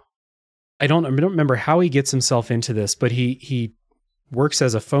Kiryu. I don't remember how he gets himself into this, but he works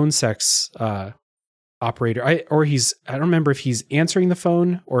as a phone sex operator. I don't remember if he's answering the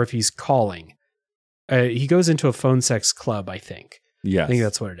phone or if he's calling. He goes into a phone sex club, I think. Yes. I think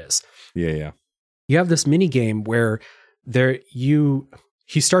that's what it is. Yeah. You have this mini game where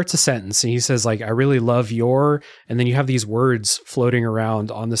he starts a sentence and he says like, I really love your, and then you have these words floating around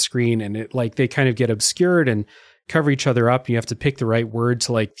on the screen and it like they kind of get obscured and cover each other up. You have to pick the right word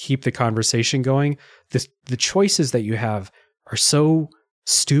to like keep the conversation going. The choices that you have are so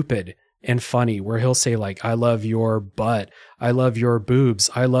stupid and funny, where he'll say like, I love your butt, I love your boobs,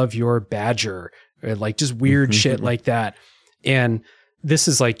 I love your badger, or like just weird shit like that. And this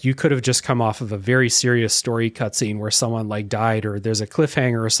is like, you could have just come off of a very serious story cutscene where someone like died or there's a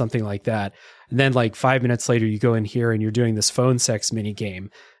cliffhanger or something like that. And then like 5 minutes later, you go in here and you're doing this phone sex mini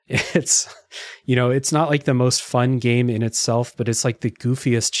game. It's, it's not like the most fun game in itself, but it's like the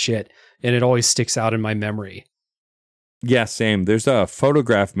goofiest shit. And it always sticks out in my memory. Yeah, same. There's a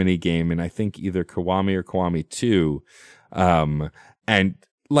photograph mini game in I think either Kiwami or Kiwami 2. And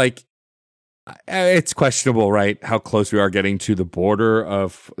like, it's questionable, right? How close we are getting to the border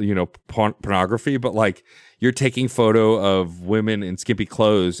of, pornography, but like you're taking photo of women in skimpy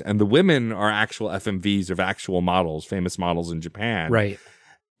clothes and the women are actual FMVs of actual models, famous models in Japan. Right.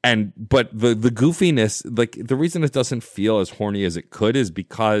 But the goofiness, like the reason it doesn't feel as horny as it could is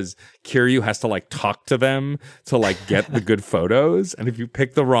because Kiryu has to like talk to them to like get the good photos. And if you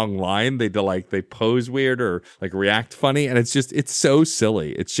pick the wrong line, they pose weird or like react funny. And it's so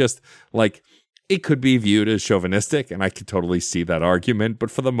silly. It's just like, it could be viewed as chauvinistic, and I could totally see that argument. But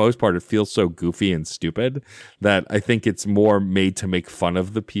for the most part, it feels so goofy and stupid that I think it's more made to make fun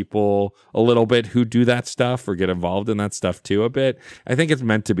of the people a little bit who do that stuff or get involved in that stuff too a bit. I think it's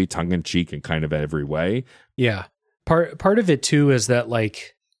meant to be tongue in cheek in kind of every way. Yeah. Part of it too is that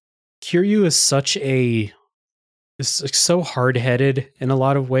like Kiryu is so hard-headed in a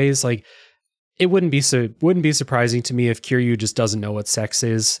lot of ways. Like it wouldn't be surprising to me if Kiryu just doesn't know what sex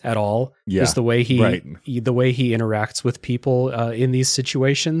is at all. Yeah, just the way he interacts with people in these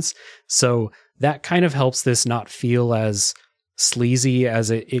situations. So that kind of helps this not feel as sleazy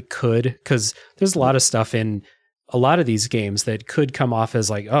as it could, because there's a lot of stuff in a lot of these games that could come off as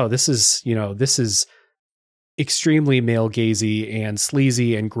like, oh, this is extremely male gazy and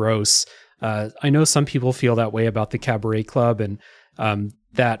sleazy and gross. I know some people feel that way about the Cabaret Club and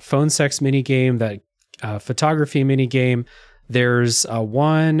that phone sex mini game, that photography mini game. There's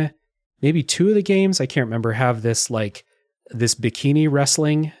one, maybe two of the games, I can't remember, have this bikini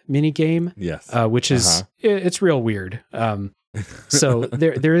wrestling mini game. Yes. Which is, it's real weird. So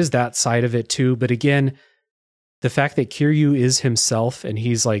there is that side of it too. But again, the fact that Kiryu is himself and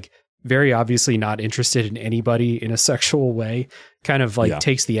he's like very obviously not interested in anybody in a sexual way kind of like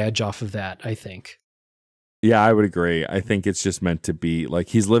takes the edge off of that, I think. Yeah, I would agree. I think it's just meant to be like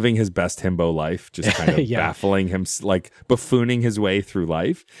he's living his best himbo life, just kind of baffling him, like buffooning his way through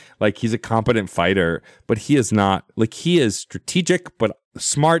life. Like he's a competent fighter, but he is not, like he is strategic, but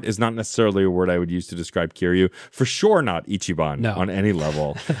smart is not necessarily a word I would use to describe Kiryu. For sure not Ichiban on any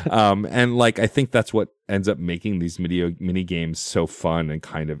level. And like I think that's what ends up making these mini games so fun and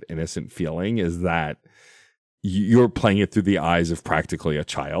kind of innocent feeling, is that you're playing it through the eyes of practically a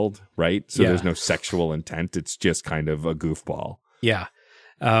child, right? So there's no sexual intent. It's just kind of a goofball. Yeah.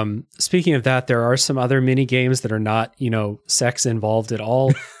 Speaking of that, there are some other mini games that are not, sex involved at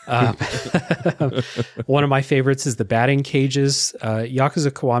all. One of my favorites is the batting cages. Yakuza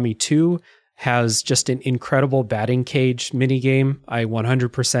Kiwami 2 has just an incredible batting cage mini game. I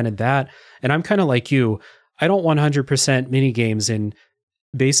 100%ed that. And I'm kind of like you. I don't 100% mini games in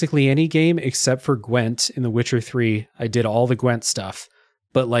basically any game except for Gwent in The Witcher 3. I did all the Gwent stuff,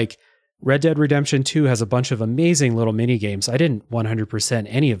 but like Red Dead Redemption 2 has a bunch of amazing little mini games. I didn't 100%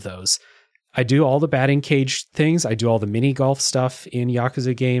 any of those. I do all the batting cage things. I do all the mini golf stuff in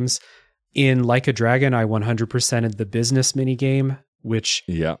Yakuza games. In Like a Dragon, I 100%ed the business mini game, which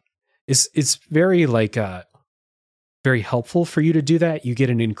is very very helpful for you to do that. You get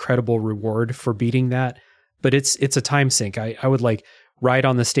an incredible reward for beating that, but it's a time sink. I would like ride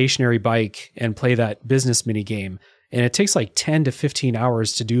on the stationary bike and play that business mini game. And it takes like 10 to 15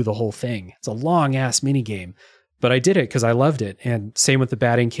 hours to do the whole thing. It's a long ass mini game, but I did it because I loved it. And same with the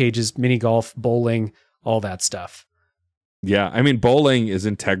batting cages, mini golf, bowling, all that stuff. Yeah, I mean, bowling is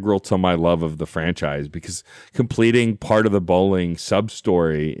integral to my love of the franchise because completing part of the bowling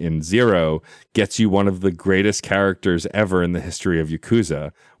sub-story in Zero gets you one of the greatest characters ever in the history of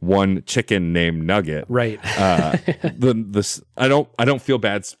Yakuza, one chicken named Nugget. Right. I don't feel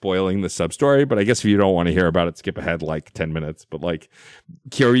bad spoiling the sub-story, but I guess if you don't want to hear about it, skip ahead like 10 minutes. But like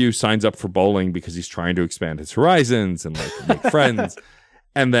Kyoryu signs up for bowling because he's trying to expand his horizons and like make friends.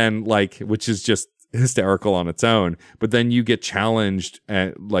 And then like, which is just hysterical on its own, but then you get challenged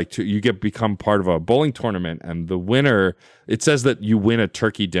and become part of a bowling tournament, and the winner, it says that you win a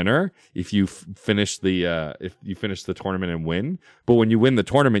turkey dinner if you finish the tournament and win, but when you win the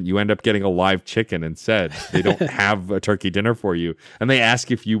tournament you end up getting a live chicken instead. They don't have a turkey dinner for you, and they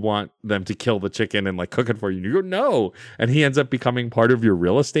ask if you want them to kill the chicken and like cook it for you, and you go no, and he ends up becoming part of your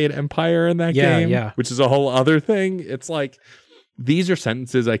real estate empire in that game, which is a whole other thing. It's like, these are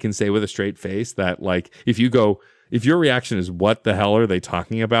sentences I can say with a straight face that like, if your reaction is what the hell are they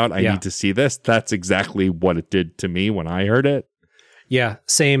talking about? I need to see this. That's exactly what it did to me when I heard it. Yeah,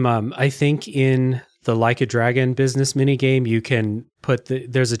 same. I think in the Like a Dragon business mini game, you can put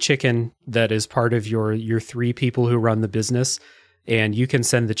there's a chicken that is part of your 3 people who run the business, and you can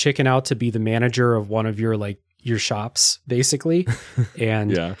send the chicken out to be the manager of one of your shops basically.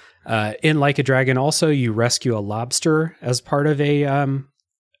 And yeah. In Like a Dragon, also you rescue a lobster as part of it's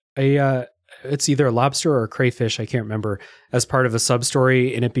either a lobster or a crayfish, I can't remember, as part of a sub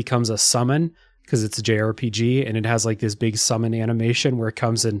story, and it becomes a summon because it's a JRPG, and it has like this big summon animation where it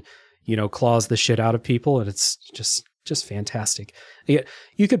comes and claws the shit out of people, and it's just fantastic.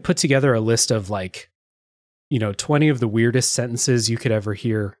 You could put together a list of 20 of the weirdest sentences you could ever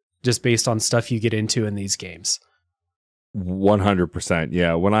hear just based on stuff you get into in these games. 100%.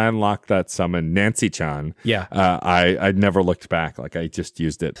 Yeah. When I unlocked that summon, Nancy-chan, I never looked back. Like I just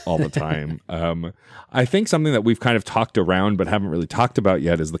used it all the time. I think something that we've kind of talked around but haven't really talked about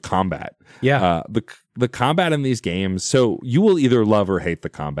yet is the combat. Yeah. The combat in these games. So you will either love or hate the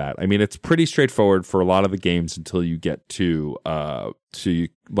combat. I mean, it's pretty straightforward for a lot of the games until you get to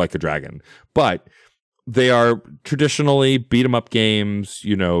Like a Dragon, but they are traditionally beat 'em up games,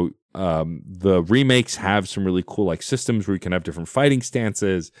 the remakes have some really cool like systems where you can have different fighting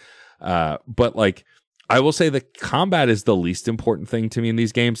stances. But like, I will say the combat is the least important thing to me in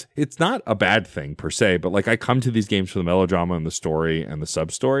these games. It's not a bad thing per se, but like I come to these games for the melodrama and the story and the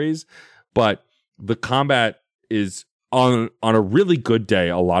sub stories, but the combat is on a really good day,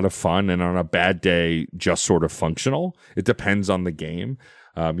 a lot of fun, and on a bad day, just sort of functional. It depends on the game.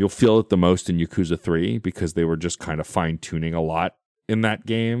 You'll feel it the most in Yakuza 3 because they were just kind of fine tuning a lot in that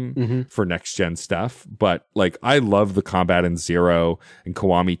game for next gen stuff. But like, I love the combat in 0 and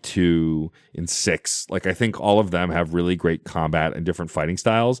Kiwami 2 in 6. Like, I think all of them have really great combat and different fighting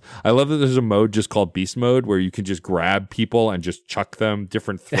styles. I love that there's a mode just called Beast Mode where you can just grab people and just chuck them,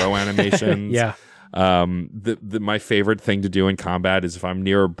 different throw animations. Yeah. My favorite thing to do in combat is if I'm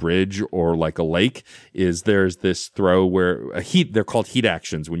near a bridge or like a lake, is there's this throw where they're called heat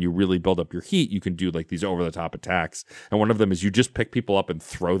actions. When you really build up your heat, you can do like these over the top attacks. And one of them is you just pick people up and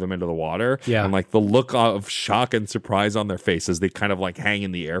throw them into the water. Yeah. And like the look of shock and surprise on their faces, they kind of like hang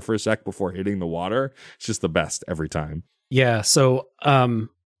in the air for a sec before hitting the water. It's just the best every time. Yeah. So,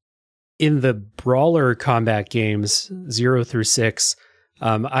 in the brawler combat games, 0 through 6,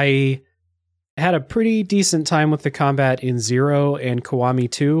 I had a pretty decent time with the combat in 0 and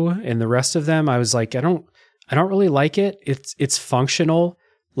Kiwami 2, and the rest of them I was like, I don't really like it. It's functional,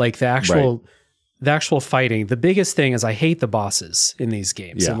 like the actual fighting. The biggest thing is I hate the bosses in these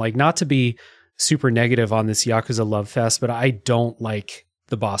games. And like, not to be super negative on this Yakuza love fest, but I don't like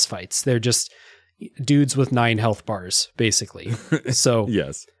the boss fights. They're just dudes with 9 health bars basically. So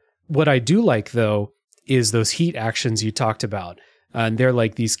yes. What I do like though is those heat actions you talked about. And they're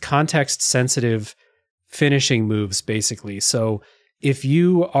like these context sensitive finishing moves, basically. So if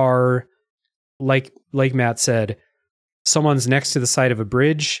you are like Matt said, someone's next to the side of a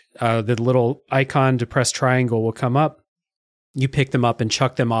bridge, the little icon to press triangle will come up. You pick them up and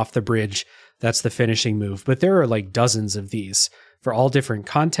chuck them off the bridge. That's the finishing move. But there are like dozens of these for all different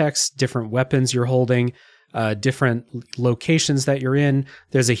contexts, different weapons you're holding, different locations that you're in.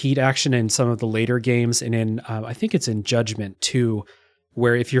 There's a heat action in some of the later games, and in I think it's in Judgment 2,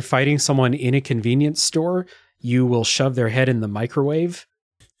 where if you're fighting someone in a convenience store, you will shove their head in the microwave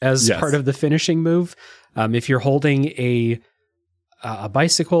as part of the finishing move. If you're holding a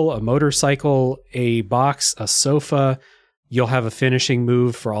bicycle, a motorcycle, a box, a sofa, You'll have a finishing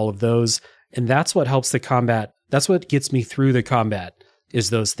move for all of those. And that's what helps the combat. That's what gets me through the combat is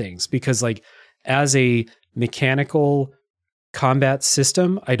those things. Because like as a mechanical combat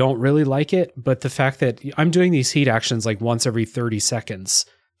system, I don't really like it. But the fact that I'm doing these heat actions like once every 30 seconds.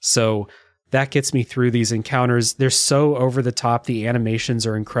 So that gets me through these encounters. They're so over the top. The animations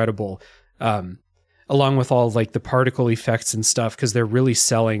are incredible. Along with all like the particle effects and stuff, because they're really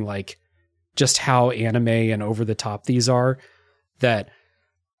selling like just how anime and over the top these are, that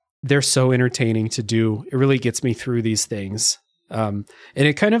they're so entertaining to do. It really gets me through these things. And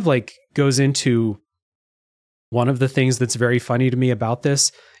it kind of like goes into one of the things that's very funny to me about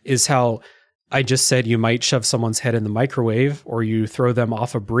this is how I just said you might shove someone's head in the microwave, or you throw them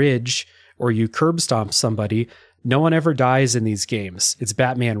off a bridge, or you curb stomp somebody. No one ever dies in these games. It's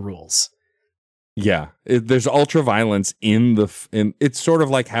Batman rules. Yeah, there's ultra violence in it's sort of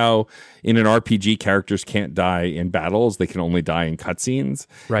like how in an RPG characters can't die in battles, they can only die in cutscenes.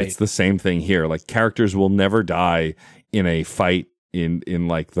 Right. It's the same thing here. Like characters will never die in a fight in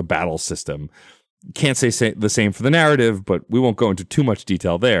like the battle system. Can't say the same for the narrative, but we won't go into too much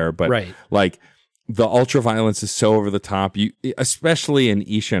detail there. But right. Like the ultra violence is so over the top. You, especially in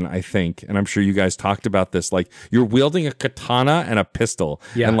Ishin, I think, and I'm sure you guys talked about this. Like you're wielding a katana and a pistol,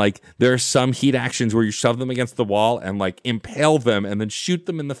 and like there are some heat actions where you shove them against the wall and like impale them, and then shoot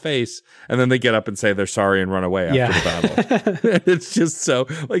them in the face, and then they get up and say they're sorry and run away after the battle. It's just so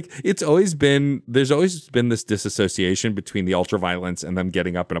like there's always been this disassociation between the ultra violence and them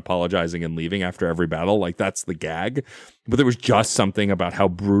getting up and apologizing and leaving after every battle. Like that's the gag. But there was just something about how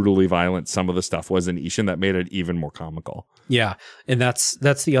brutally violent some of the stuff was in Ishin that made it even more comical. Yeah. And that's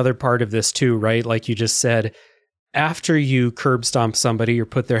the other part of this too, right? Like you just said, after you curb stomp somebody or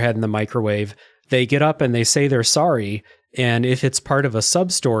put their head in the microwave, they get up and they say they're sorry. And if it's part of a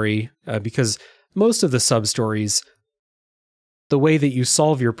sub-story, because most of the sub-stories, the way that you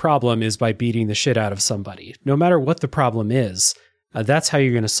solve your problem is by beating the shit out of somebody, no matter what the problem is. That's how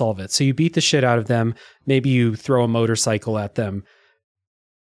you're going to solve it. So you beat the shit out of them. Maybe you throw a motorcycle at them.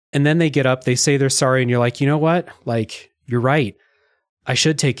 And then they get up, they say they're sorry, and you're like, you know what? Like, you're right. I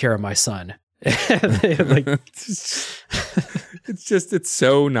should take care of my son. Like, it's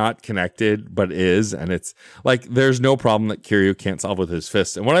so not connected, but is. And it's like, there's no problem that Kiryu can't solve with his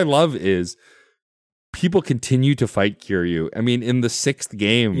fists. And what I love is people continue to fight Kiryu. I mean, in the 6th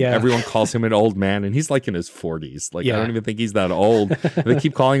game, everyone calls him an old man, and he's like in his 40s. Like, I don't even think he's that old. They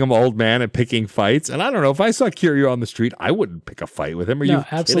keep calling him old man and picking fights. And I don't know, if I saw Kiryu on the street, I wouldn't pick a fight with him. Are you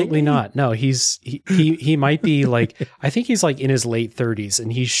absolutely not. No, he might be like, I think he's like in his late 30s,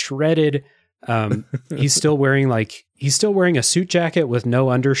 and he's shredded. He's still wearing a suit jacket with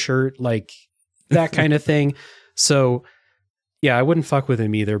no undershirt, like that kind of thing. So yeah, I wouldn't fuck with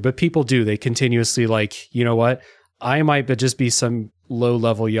him either, but people do. They continuously like, you know what? I might just be some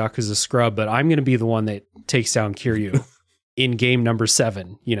low-level Yakuza scrub, but I'm going to be the one that takes down Kiryu in game number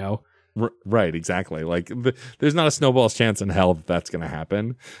 7, you know? Right, exactly. Like there's not a snowball's chance in hell that that's going to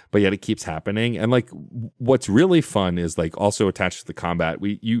happen, but yet it keeps happening. And like what's really fun is like also attached to the combat.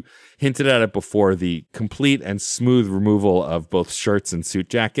 You hinted at it before, the complete and smooth removal of both shirts and suit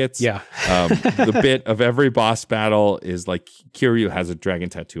jackets. Yeah. The bit of every boss battle is like Kiryu has a dragon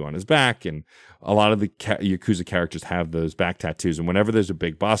tattoo on his back, and a lot of the Yakuza characters have those back tattoos. And whenever there's a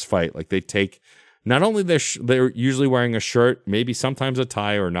big boss fight, like they take not only they're usually wearing a shirt, maybe sometimes a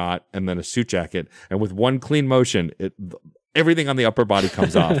tie or not, and then a suit jacket. And with one clean motion, everything on the upper body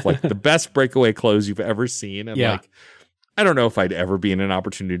comes off. Like the best breakaway clothes you've ever seen. And like, I don't know if I'd ever be in an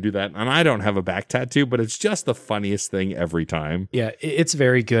opportunity to do that. And I don't have a back tattoo, but it's just the funniest thing every time. Yeah, it's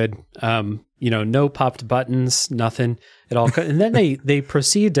very good. No popped buttons, nothing at all. And then they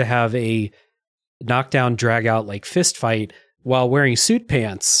proceed to have a knockdown, drag out like fist fight while wearing suit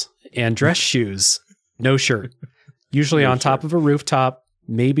pants and dress shoes, no shirt, usually on top of a rooftop,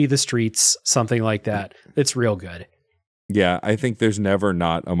 maybe the streets, something like that. It's real good. Yeah, I think there's never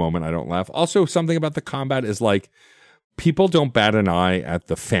not a moment I don't laugh. Also, something about the combat is like, people don't bat an eye at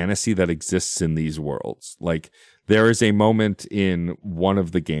the fantasy that exists in these worlds. Like there is a moment in one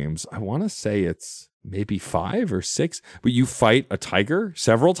of the games, I want to say it's maybe 5 or 6, but you fight a tiger,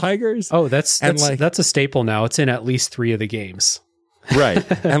 several tigers. Oh, that's a staple now. It's in at least 3 of the games. Right.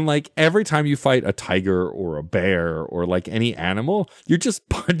 And like every time you fight a tiger or a bear or like any animal, you're just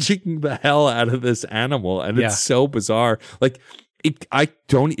punching the hell out of this animal. And it's so bizarre. Like it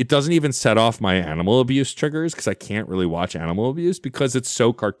doesn't even set off my animal abuse triggers, because I can't really watch animal abuse because it's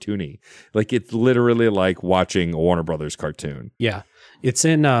so cartoony. Like it's literally like watching a Warner Brothers cartoon. Yeah. It's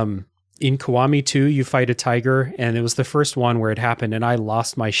in In Kiwami 2, you fight a tiger, and it was the first one where it happened, and I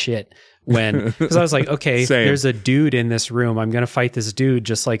lost my shit because I was like, okay, there's a dude in this room. I'm going to fight this dude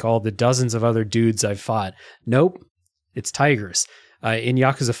just like all the dozens of other dudes I've fought. Nope, it's tigers. In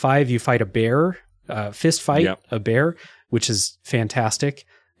Yakuza 5, you fight a bear, fist fight, a bear, which is fantastic.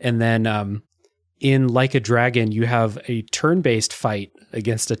 And then in Like a Dragon, you have a turn-based fight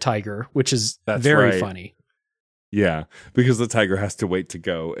against a tiger, which is very funny. Yeah, because the tiger has to wait to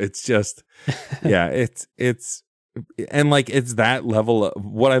go. It's just, it's and like it's that level of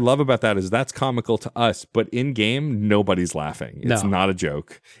what I love about that is that's comical to us, but in game nobody's laughing. It's not a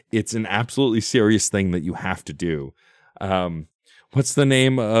joke. It's an absolutely serious thing that you have to do. What's the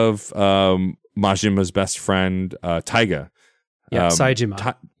name of Majima's best friend, Taiga? Yeah,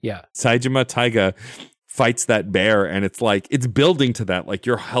 Saejima. Saejima Taiga fights that bear, and it's like it's building to that. Like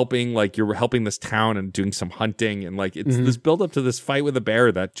you're helping this town and doing some hunting, and like it's this build up to this fight with a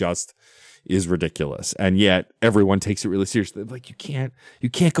bear that just is ridiculous, and yet everyone takes it really seriously. Like you can't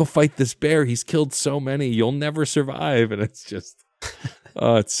go fight this bear. He's killed so many. You'll never survive. And it's just,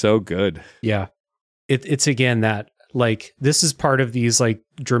 oh, it's so good. Yeah, it's again that like this is part of these like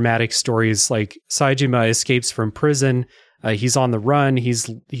dramatic stories. Like Saejima escapes from prison. He's on the run. He's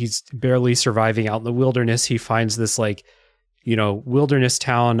barely surviving out in the wilderness. He finds this like, wilderness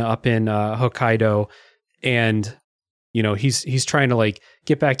town up in Hokkaido, and he's trying to like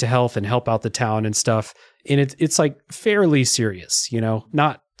get back to health and help out the town and stuff. And it's like fairly serious,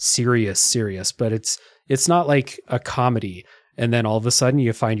 not serious, but it's not like a comedy. And then all of a sudden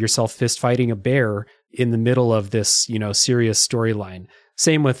you find yourself fist fighting a bear in the middle of this, serious storyline.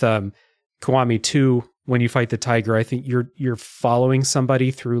 Same with Kiwami 2. When you fight the tiger, I think you're following somebody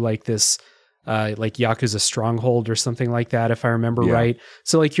through like this like Yakuza stronghold or something like that, if I remember right.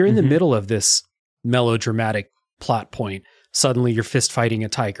 So like you're in the middle of this melodramatic plot point. Suddenly you're fist fighting a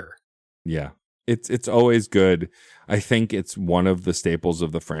tiger. Yeah. It's always good. I think it's one of the staples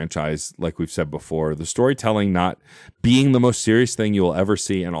of the franchise, like we've said before. The storytelling not being the most serious thing you'll ever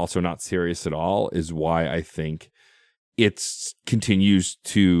see and also not serious at all is why I think it continues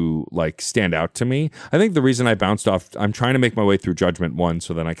to like stand out to me. I think the reason I bounced off, I'm trying to make my way through Judgment 1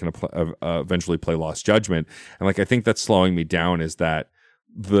 so then I can eventually play Lost Judgment. And like I think that's slowing me down is that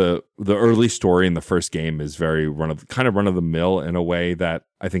the early story in the first game is very run of the mill in a way that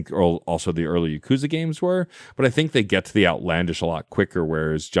I think also the early Yakuza games were, but I think they get to the outlandish a lot quicker,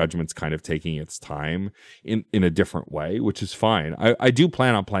 whereas Judgment's kind of taking its time in a different way, which is fine. I do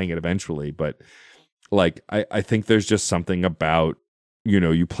plan on playing it eventually, but like I think there's just something about,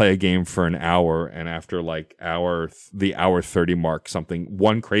 you play a game for an hour and after like the hour 30 mark,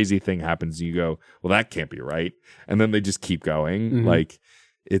 one crazy thing happens and you go, well, that can't be right. And then they just keep going. Like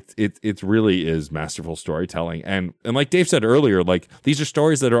it really is masterful storytelling. And like Dave said earlier, like these are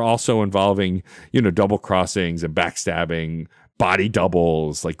stories that are also involving, double crossings and backstabbing, body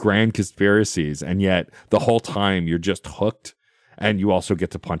doubles, like grand conspiracies. And yet the whole time you're just hooked. And you also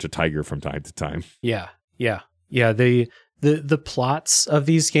get to punch a tiger from time to time. Yeah. The plots of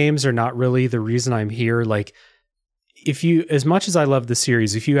these games are not really the reason I'm here. Like, as much as I love the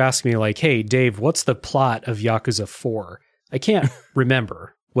series, if you ask me like, hey, Dave, what's the plot of Yakuza 4? I can't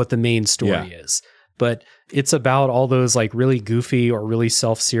remember what the main story is. But it's about all those like really goofy or really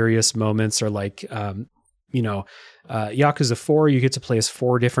self-serious moments, or like, Yakuza 4, you get to play as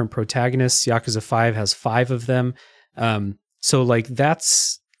 4 different protagonists. Yakuza 5 has 5 of them. So like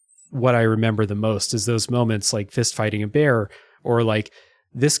that's what I remember the most is those moments like fist fighting a bear, or like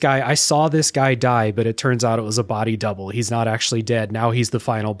I saw this guy die, but it turns out it was a body double. He's not actually dead. Now he's the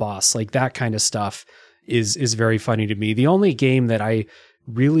final boss. Like that kind of stuff is very funny to me. The only game that I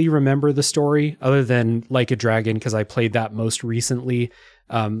really remember the story other than Like a Dragon, because I played that most recently,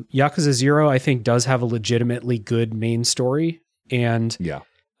 Yakuza 0 I think does have a legitimately good main story. And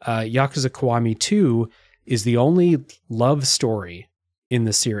Yakuza Kiwami 2 is the only love story in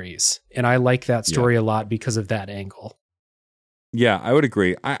the series. And I like that story a lot because of that angle. Yeah, I would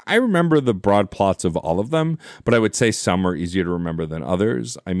agree. I remember the broad plots of all of them, but I would say some are easier to remember than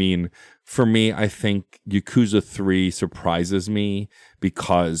others. I mean, for me, I think Yakuza 3 surprises me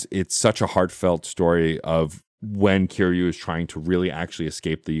because it's such a heartfelt story of when Kiryu is trying to really actually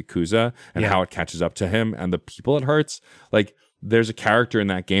escape the Yakuza and how it catches up to him and the people it hurts. Like, there's a character in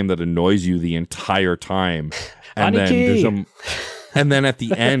that game that annoys you the entire time. And then at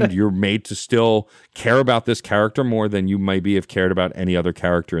the end, you're made to still care about this character more than you maybe have cared about any other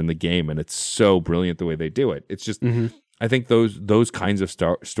character in the game. And it's so brilliant the way they do it. It's just, I think those kinds of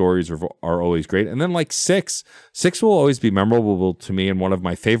stories are always great. And then like 6 will always be memorable to me and one of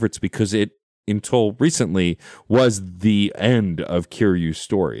my favorites because it until recently was the end of Kiryu's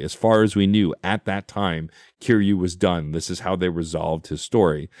story. As far as we knew at that time, Kiryu was done. This is how they resolved his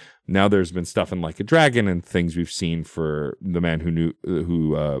story. Now there's been stuff in Like a Dragon and things we've seen for the man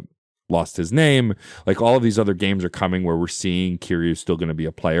who lost his name. Like all of these other games are coming where we're seeing Kiryu still going to be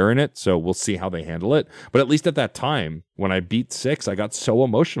a player in it. So we'll see how they handle it. But at least at that time, when I beat 6, I got so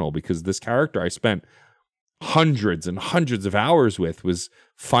emotional because this character I spent hundreds and hundreds of hours with was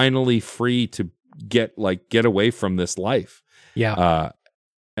finally free to get away from this life. Yeah.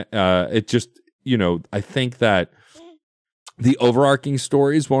 It just, I think that the overarching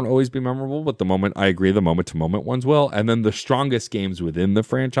stories won't always be memorable, but the moment to moment ones will. And then the strongest games within the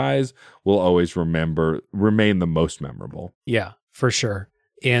franchise will always remain the most memorable. Yeah, for sure.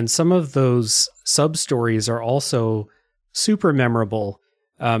 And some of those sub stories are also super memorable.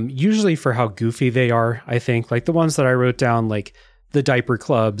 Usually for how goofy they are, I think. Like the ones that I wrote down, like the diaper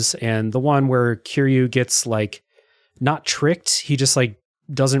clubs, and the one where Kiryu gets like not tricked. He just like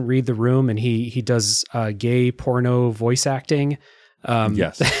doesn't read the room, and he does gay porno voice acting.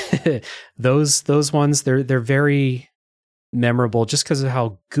 Yes, those ones they're very memorable just because of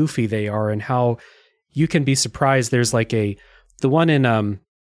how goofy they are and how you can be surprised. There's like the one in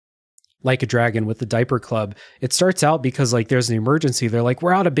Like a Dragon with the diaper club. It starts out because like there's an emergency. They're like,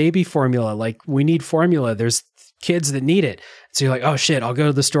 we're out of baby formula. Like we need formula. There's kids that need it. So you're like, oh shit, I'll go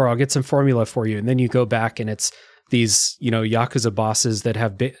to the store. I'll get some formula for you. And then you go back and it's these, Yakuza bosses that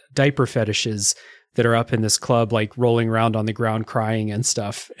have diaper fetishes that are up in this club, like rolling around on the ground crying and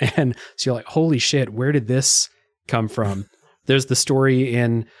stuff. And so you're like, holy shit, where did this come from? There's the story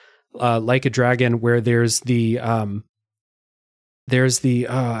in Like a Dragon where there's the how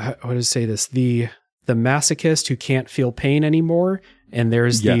to say this? The masochist who can't feel pain anymore. And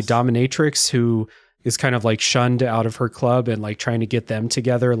there's the dominatrix who is kind of like shunned out of her club and like trying to get them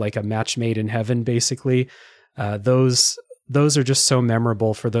together, like a match made in heaven, basically. Those are just so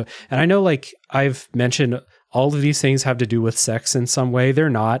memorable and I know like I've mentioned all of these things have to do with sex in some way. They're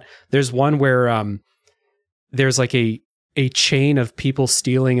not. There's one where there's like a chain of people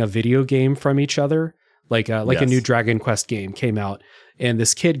stealing a video game from each other. Like a new Dragon Quest game came out and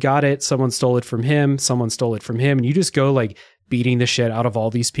this kid got it. Someone stole it from him. Someone stole it from him. And you just go like beating the shit out of all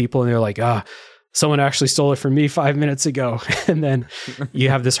these people. And they're like, someone actually stole it from me 5 minutes ago. And then you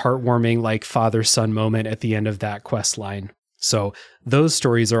have this heartwarming like father-son moment at the end of that quest line. So those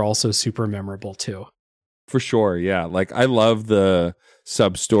stories are also super memorable too. For sure. Yeah. Like I love the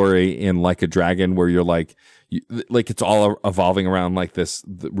sub story in Like a Dragon where you're like it's all evolving around like this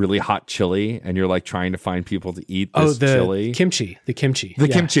really hot chili and you're like trying to find people to eat this chili. The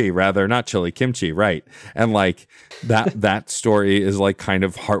kimchi, rather, not chili, kimchi. Right. And like that story is like kind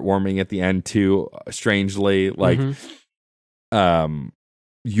of heartwarming at the end too. Strangely, like,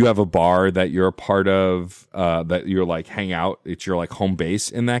 you have a bar that you're a part of, that you're like hang out. It's your like home base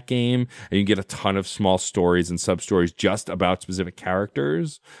in that game, and you get a ton of small stories and sub stories just about specific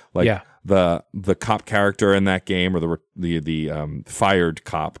characters. Like the cop character in that game, or the fired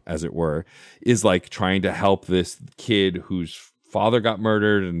cop, as it were, is like trying to help this kid whose father got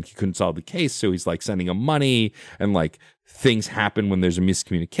murdered and he couldn't solve the case, so he's like sending him money, and like things happen when there's a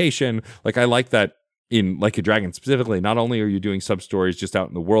miscommunication. Like I like that. In Like a Dragon specifically, not only are you doing sub-stories just out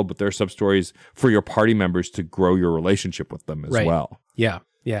in the world, but there are sub-stories for your party members to grow your relationship with them as well. Yeah.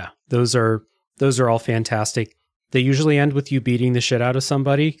 Yeah. Those are all fantastic. They usually end with you beating the shit out of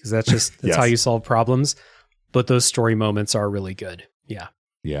somebody because that's how you solve problems. But those story moments are really good. Yeah.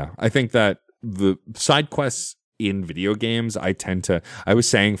 Yeah. I think that the side quests in video games, I was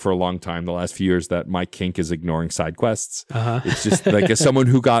saying for a long time, the last few years, that my kink is ignoring side quests. It's just like, as someone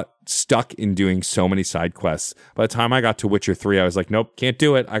who got stuck in doing so many side quests, by the time I got to Witcher 3, I was like, nope, can't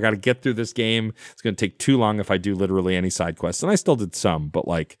do it. I got to get through this game. It's going to take too long if I do literally any side quests. And I still did some, but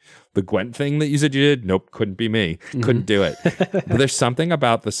like the Gwent thing that you said you did, nope, couldn't be me. Couldn't do it. But there's something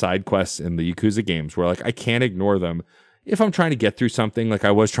about the side quests in the Yakuza games where like I can't ignore them. If I'm trying to get through something, like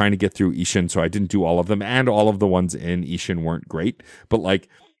I was trying to get through Ishin, so I didn't do all of them, and all of the ones in Ishin weren't great. But like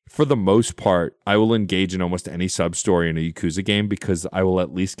for the most part, I will engage in almost any sub-story in a Yakuza game because I will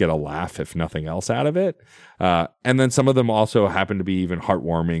at least get a laugh, if nothing else, out of it. And then some of them also happen to be even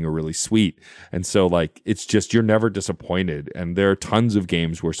heartwarming or really sweet. And so like it's just, you're never disappointed. And there are tons of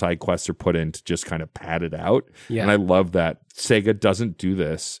games where side quests are put in to just kind of pad it out. Yeah. And I love that Sega doesn't do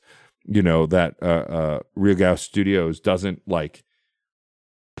this. That Ryugao Studios doesn't like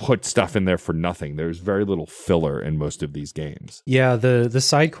put stuff in there for nothing. There's very little filler in most of these games. Yeah, the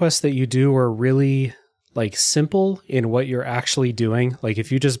side quests that you do are really like simple in what you're actually doing. Like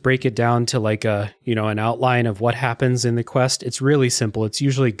if you just break it down to like an outline of what happens in the quest, it's really simple. It's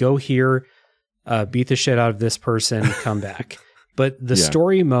usually go here, beat the shit out of this person, come back. But the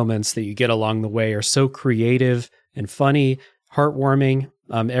story moments that you get along the way are so creative and funny, heartwarming,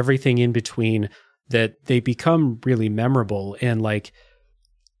 everything in between, that they become really memorable. And like,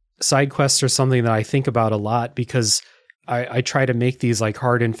 side quests are something that I think about a lot, because I try to make these like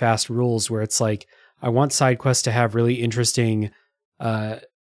hard and fast rules where it's like, I want side quests to have really interesting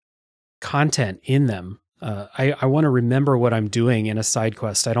content in them. I want to remember what I'm doing in a side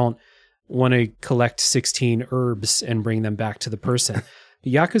quest. I don't want to collect 16 herbs and bring them back to the person.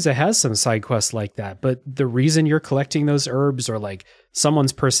 Yakuza has some side quests like that, but the reason you're collecting those herbs, or like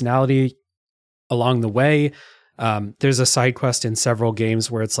someone's personality along the way, there's a side quest in several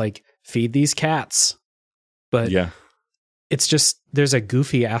games where it's like, feed these cats. But it's just, there's a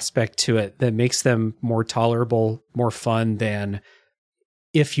goofy aspect to it that makes them more tolerable, more fun than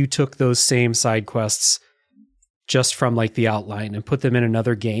if you took those same side quests just from like the outline and put them in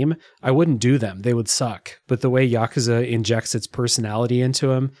another game. I wouldn't do them. They would suck. But the way Yakuza injects its personality into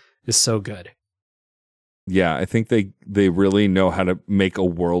them is so good. Yeah, I think they really know how to make a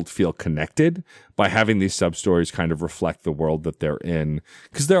world feel connected by having these sub-stories kind of reflect the world that they're in.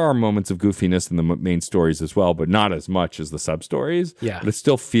 Because there are moments of goofiness in the main stories as well, but not as much as the sub-stories. Yeah. But it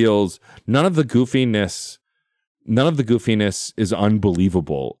still feels, none of the goofiness is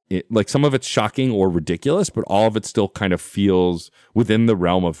unbelievable. Like, some of it's shocking or ridiculous, but all of it still kind of feels within the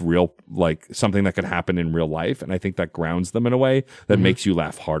realm of real, like something that could happen in real life. And I think that grounds them in a way that makes you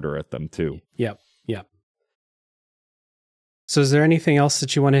laugh harder at them too. Yep. So is there anything else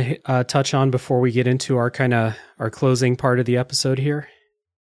that you want to touch on before we get into our closing part of the episode here?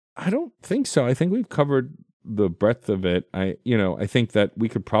 I don't think so. I think we've covered the breadth of it. I think that we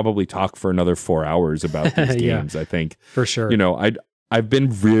could probably talk for another 4 hours about these games. I think for sure. I've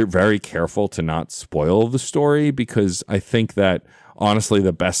been very careful to not spoil the story, because I think that honestly,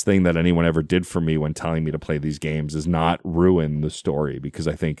 the best thing that anyone ever did for me when telling me to play these games is not ruin the story, because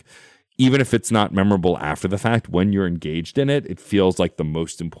I think even if it's not memorable after the fact, when you're engaged in it, it feels like the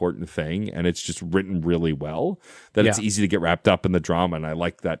most important thing. And it's just written really well that it's easy to get wrapped up in the drama. And I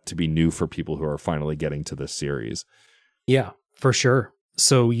like that to be new for people who are finally getting to this series. Yeah, for sure.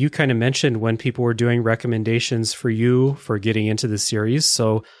 So you kind of mentioned when people were doing recommendations for you for getting into the series.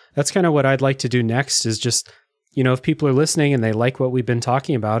 So that's kind of what I'd like to do next, is just, if people are listening and they like what we've been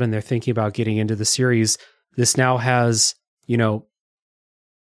talking about and they're thinking about getting into the series, this now has,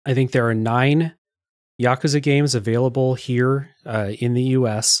 I think there are 9 Yakuza games available here in the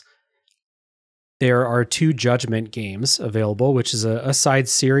US. There are 2 Judgment games available, which is a side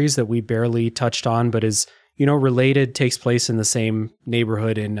series that we barely touched on, but is, related, takes place in the same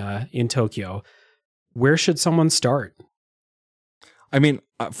neighborhood in Tokyo. Where should someone start? I mean,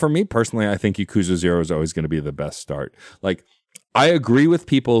 for me personally, I think Yakuza 0 is always going to be the best start. Like, I agree with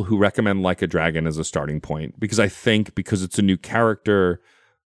people who recommend Like a Dragon as a starting point, because I think because it's a new character,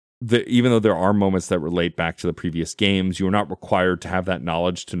 even though there are moments that relate back to the previous games, you're not required to have that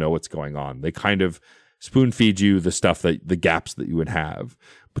knowledge to know what's going on. They kind of spoon feed you the gaps that you would have.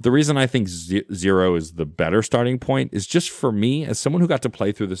 But the reason I think 0 is the better starting point is just for me, as someone who got to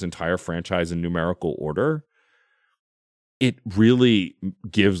play through this entire franchise in numerical order, it really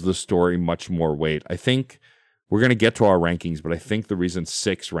gives the story much more weight. I think we're going to get to our rankings, but I think the reason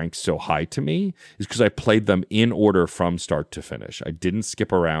 6 ranks so high to me is because I played them in order from start to finish. I didn't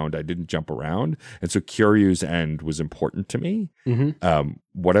skip around. I didn't jump around. And so Kiryu's end was important to me. Mm-hmm.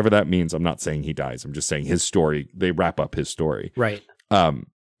 Whatever that means, I'm not saying he dies. I'm just saying his story, they wrap up his story. Right.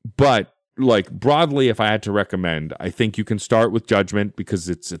 But like broadly, if I had to recommend, I think you can start with Judgment because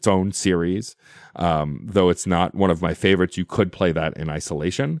it's its own series. Though it's not one of my favorites, you could play that in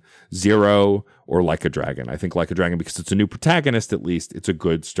isolation. 0 or Like a Dragon. I think Like a Dragon, because it's a new protagonist, at least, it's a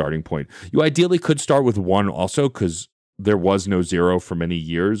good starting point. You ideally could start with 1 also, because there was no 0 for many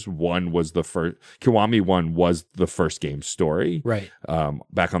years. 1 was the first, Kiwami 1 was the first game story. Right.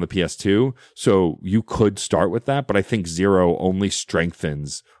 Back on the PS2. So you could start with that, but I think 0 only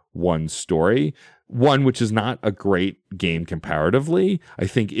strengthens 1's story. 1, which is not a great game comparatively, I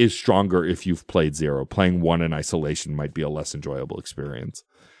think is stronger if you've played 0. Playing 1 in isolation might be a less enjoyable experience.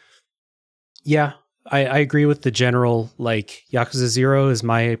 Yeah, I agree with the general, like, Yakuza 0 is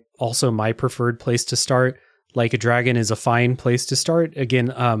also my preferred place to start. Like a Dragon is a fine place to start.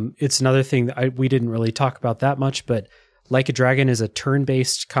 Again, it's another thing that we didn't really talk about that much, but Like a Dragon is a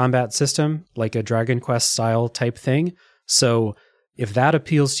turn-based combat system, like a Dragon Quest style type thing. So if that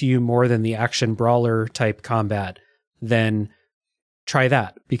appeals to you more than the action brawler type combat, then try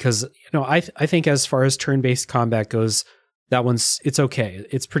that, because I think as far as turn-based combat goes, it's okay.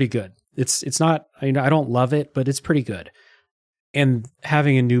 It's pretty good. It's not, I don't love it, but it's pretty good. and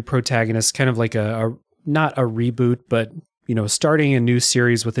having a new protagonist, kind of like a not a reboot, but starting a new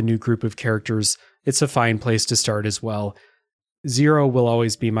series with a new group of characters, it's a fine place to start as well. 0 will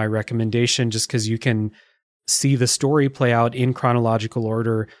always be my recommendation, just because you can see the story play out in chronological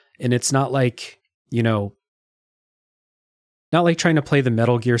order, and it's not like not like trying to play the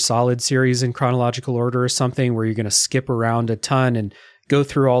Metal Gear Solid series in chronological order or something, where you're going to skip around a ton and go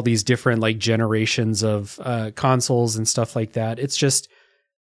through all these different like generations of consoles and stuff like that. It's just,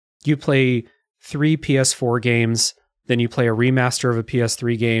 you play 3 PS4 games, then you play a remaster of a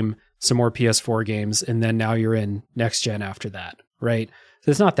PS3 game, some more PS4 games, and then now you're in next gen after that, right?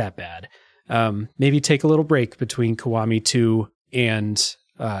 So it's not that bad. Maybe take a little break between Kiwami 2 and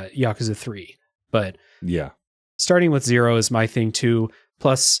Yakuza 3. But yeah, starting with 0 is my thing too.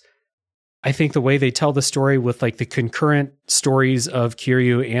 Plus, I think the way they tell the story with like the concurrent stories of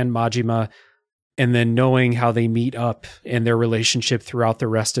Kiryu and Majima, and then knowing how they meet up and their relationship throughout the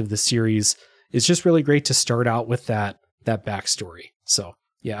rest of the series, is just really great to start out with that backstory. So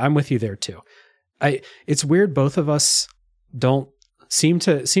yeah, I'm with you there too. It's weird, both of us don't seem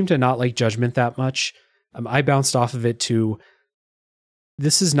to not like Judgment that much. I bounced off of it too.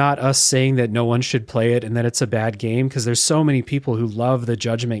 This is not us saying that no one should play it and that it's a bad game, because there's so many people who love the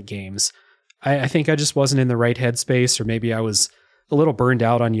Judgment games. I think I just wasn't in the right headspace, or maybe I was a little burned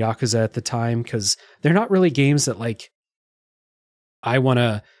out on Yakuza at the time, because they're not really games that like I want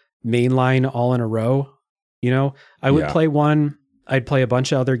to mainline all in a row. I would play one, I'd play a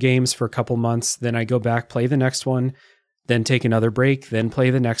bunch of other games for a couple months, then I go back, play the next one, then take another break, then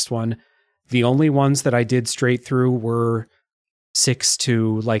play the next one. The only ones that I did straight through were 6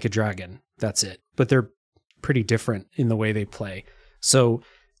 to Like a Dragon. That's it. But they're pretty different in the way they play. So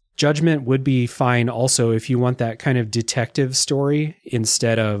Judgment would be fine also if you want that kind of detective story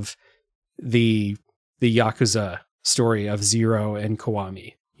instead of the Yakuza story of 0 and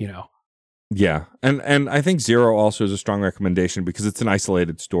Kiwami, Yeah, and I think 0 also is a strong recommendation because it's an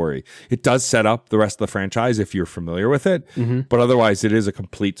isolated story. It does set up the rest of the franchise if you're familiar with it, but otherwise it is a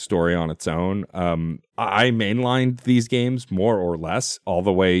complete story on its own. I mainlined these games more or less all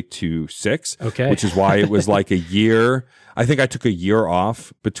the way to 6, which is why it was like a year. I think I took a year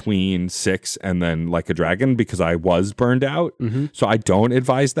off between 6 and then Like a Dragon because I was burned out. So I don't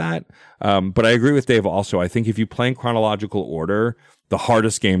advise that. But I agree with Dave also. I think if you play in chronological order, the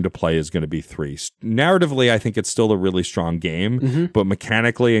hardest game to play is going to be 3. Narratively, I think it's still a really strong game, but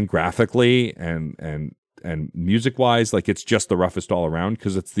mechanically and graphically and music wise, like it's just the roughest all around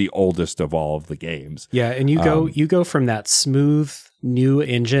because it's the oldest of all of the games. Yeah, and you go from that smooth new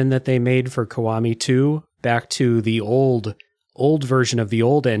engine that they made for Kiwami 2 back to the old version of the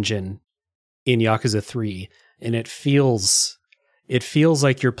old engine in Yakuza 3, and it feels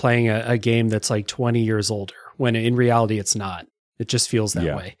like you're playing a game that's like 20 years older, when in reality it's not. It just feels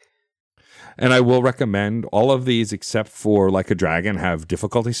that way. And I will recommend all of these, except for Like a Dragon, have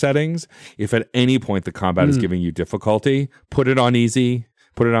difficulty settings. If at any point the combat is giving you difficulty, put it on easy,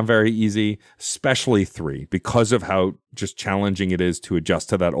 put it on very easy, especially 3, because of how just challenging it is to adjust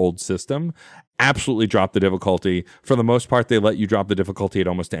to that old system. Absolutely drop the difficulty. For the most part, they let you drop the difficulty at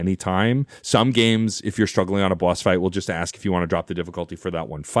almost any time. Some games, if you're struggling on a boss fight, will just ask if you want to drop the difficulty for that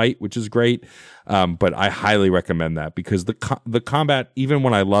one fight, which is great. But I highly recommend that because the combat, even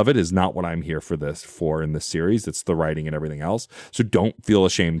when I love it, is not what I'm here for in this series. It's the writing and everything else. So don't feel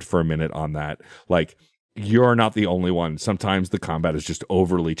ashamed for a minute on that. Like, you're not the only one. Sometimes the combat is just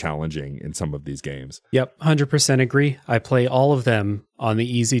overly challenging in some of these games. Yep, 100% agree. I play all of them on the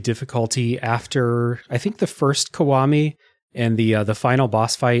easy difficulty after, I think the first Kiwami, and the final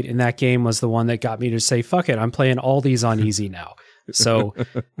boss fight in that game was the one that got me to say, fuck it, I'm playing all these on easy now. So,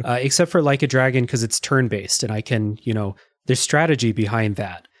 except for Like a Dragon, because it's turn-based, and I can, there's strategy behind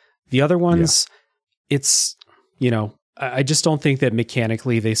that. The other ones, it's, I just don't think that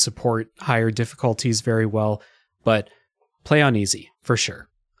mechanically they support higher difficulties very well, but play on easy for sure.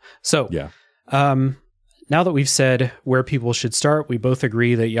 So, now that we've said where people should start, we both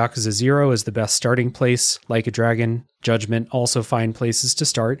agree that Yakuza 0 is the best starting place. Like a Dragon, Judgment, also fine places to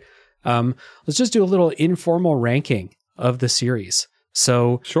start. Let's just do a little informal ranking of the series.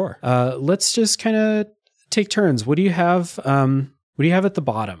 So, sure. Let's just kind of take turns. What do you have? What do you have at the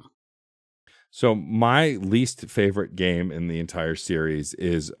bottom? So my least favorite game in the entire series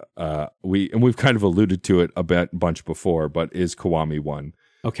is we've kind of alluded to it a bunch before, but is Kiwami 1.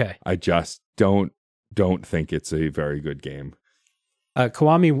 Okay. I just don't think it's a very good game.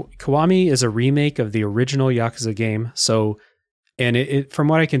 Kiwami is a remake of the original Yakuza game. So, and it from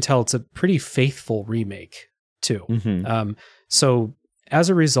what I can tell, it's a pretty faithful remake too. So as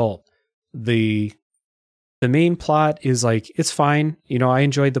a result, the The main plot is like, it's fine. You know, I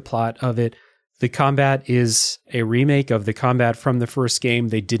enjoyed the plot of it. The combat is a remake of the combat from the first game.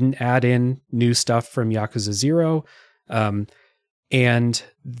 They didn't add in new stuff from Yakuza 0. And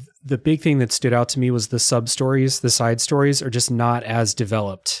the big thing that stood out to me was the sub-stories. The side stories are just not as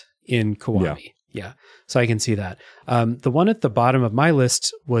developed in Kiwami. Yeah. So I can see that. The one at the bottom of my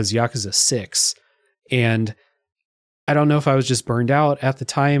list was Yakuza 6. And I don't know if I was just burned out at the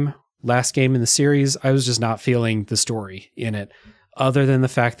time. Last game in the series, I was just not feeling the story in it, other than the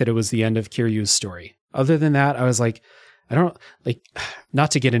fact that it was the end of Kiryu's story. Other than that, I was like, I don't like, not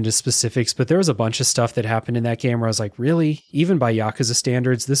to get into specifics, but there was a bunch of stuff that happened in that game where I was like, really? Even by Yakuza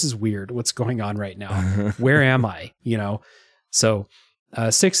standards, this is weird. What's going on right now? Where am I? You know? So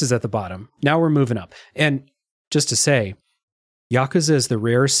 6 is at the bottom. Now we're moving up. And just to say, Yakuza is the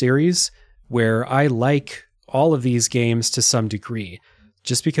rare series where I like all of these games to some degree.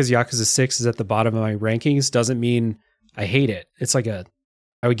 Just because Yakuza 6 is at the bottom of my rankings doesn't mean I hate it. It's like I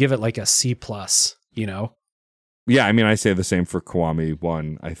would give it like a C+, you know? Yeah, I mean, I say the same for Kiwami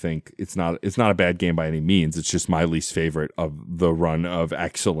 1. I think it's not a bad game by any means. It's just my least favorite of the run of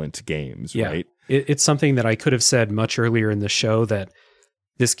excellent games, right? It's something that I could have said much earlier in the show, that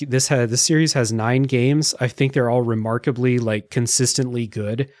this series has 9 games. I think they're all remarkably, like, consistently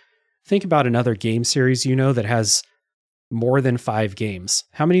good. Think about another game series, you know, that has more than 5 games.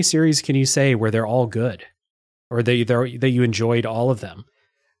 How many series can you say where they're all good, or that you enjoyed all of them?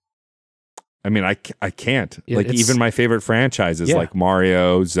 I mean, I can't. Like, even my favorite franchises like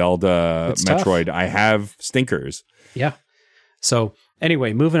Mario, Zelda, Metroid, tough. I have stinkers. Yeah. So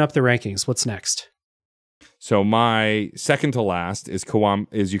anyway, moving up the rankings, what's next? So my second to last is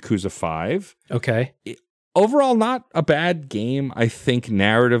Yakuza 5. Okay. Overall, not a bad game. I think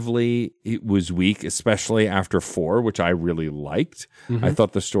narratively it was weak, especially after 4, which I really liked. Mm-hmm. I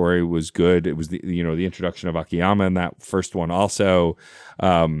thought the story was good. It was the introduction of Akiyama in that first one also.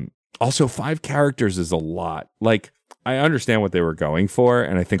 Also, 5 characters is a lot. Like, I understand what they were going for,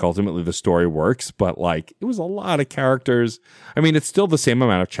 and I think ultimately the story works, but like, it was a lot of characters. I mean, it's still the same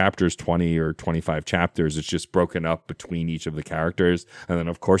amount of chapters, 20 or 25 chapters. It's just broken up between each of the characters. And then,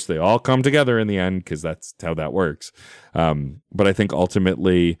 of course, they all come together in the end, because that's how that works. But I think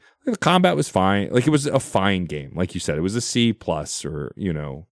ultimately the combat was fine. Like, it was a fine game. Like you said, it was a C+,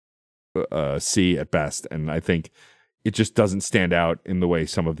 or, C at best. And I think it just doesn't stand out in the way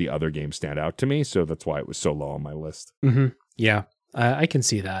some of the other games stand out to me. So that's why it was so low on my list. Mm-hmm. Yeah, I can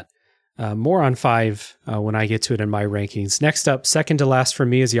see that. More on 5 when I get to it in my rankings. Next up, second to last for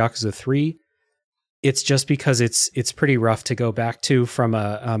me is Yakuza 3. It's just because it's pretty rough to go back to from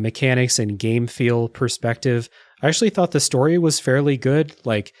a mechanics and game feel perspective. I actually thought the story was fairly good.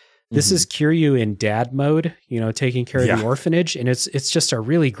 Like, this is Kiryu in dad mode, taking care of the orphanage. And it's just a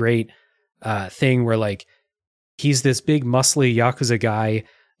really great thing where, like, he's this big, muscly Yakuza guy,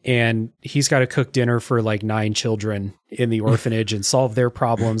 and he's got to cook dinner for like 9 children in the orphanage and solve their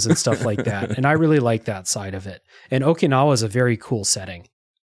problems and stuff like that. And I really like that side of it. And Okinawa is a very cool setting.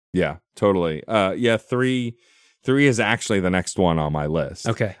 Yeah, totally. 3 is actually the next one on my list.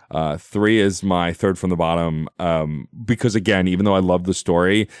 Okay. 3 is my third from the bottom. Because again, even though I love the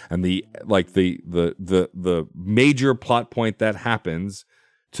story and the major plot point that happens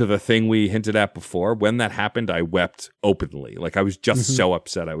to the thing we hinted at before, when that happened, I wept openly. Like, I was just so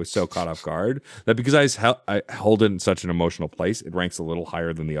upset. I was so caught off guard that because I hold it in such an emotional place, it ranks a little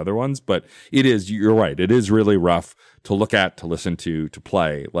higher than the other ones. But you're right. It is really rough to look at, to listen to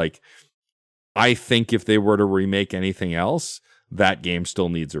play. Like, I think if they were to remake anything else, that game still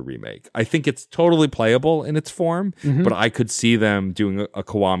needs a remake. I think it's totally playable in its form, but I could see them doing a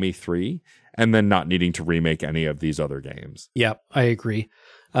Kiwami 3 and then not needing to remake any of these other games. Yep, I agree.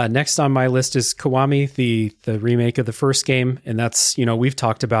 Next on my list is Kiwami, the remake of the first game. And that's, we've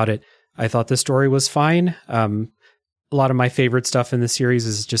talked about it. I thought the story was fine. A lot of my favorite stuff in the series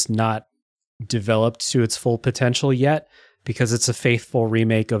is just not developed to its full potential yet, because it's a faithful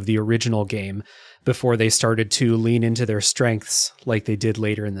remake of the original game before they started to lean into their strengths like they did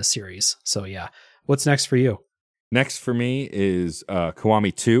later in the series. So yeah. What's next for you? Next for me is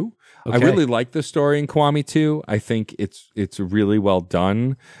Kiwami 2. Okay. I really like the story in Kiwami 2. I think it's really well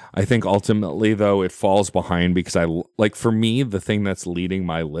done. I think ultimately, though, it falls behind because for me, the thing that's leading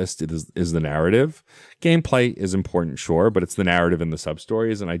my list is the narrative. Gameplay is important, sure, but it's the narrative and the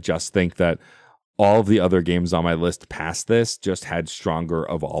sub-stories. And I just think that all of the other games on my list past this just had stronger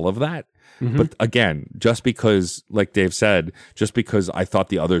of all of that. But again, just because, like Dave said, just because I thought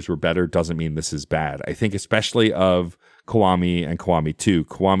the others were better doesn't mean this is bad. I think especially of Kiwami and Kiwami 2,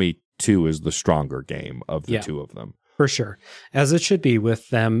 Kiwami 2 is the stronger game of the two of them. For sure. As it should be with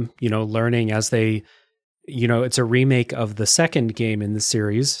them, learning as they it's a remake of the second game in the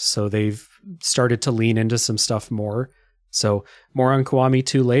series, so they've started to lean into some stuff more. So more on Kiwami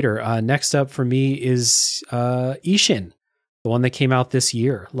 2 later. Next up for me is Ishin, the one that came out this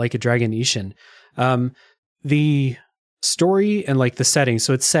year, Like a Dragon Ishin. The story and like the setting,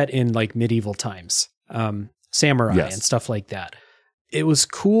 so it's set in like medieval times, samurai and stuff like that. It was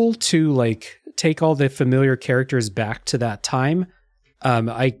cool to like take all the familiar characters back to that time.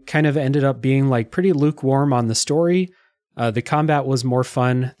 I kind of ended up being like pretty lukewarm on the story. The combat was more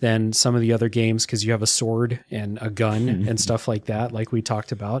fun than some of the other games because you have a sword and a gun and stuff like that, like we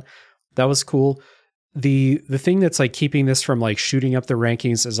talked about. That was cool. The thing that's like keeping this from like shooting up the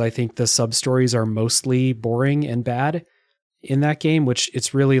rankings is I think the sub stories are mostly boring and bad in that game, which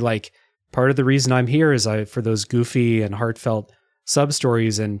it's really like part of the reason I'm here is for those goofy and heartfelt sub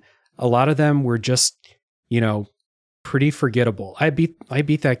stories, and a lot of them were just, pretty forgettable. I beat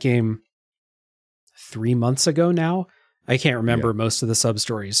that game 3 months ago now. I can't remember most of the sub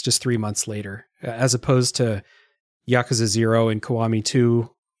stories just 3 months later, as opposed to Yakuza 0 and Kiwami 2.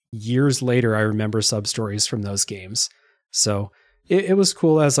 Years later, I remember sub stories from those games. So it was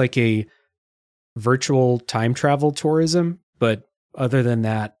cool as like a virtual time travel tourism. But other than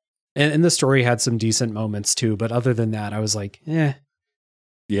that, and the story had some decent moments too. But other than that, I was like, eh.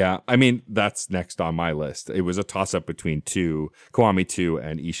 Yeah, I mean, that's next on my list. It was a toss-up between Kiwami 2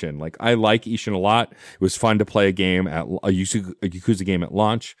 and Ishin. Like, I like Ishin a lot. It was fun to play a Yakuza game at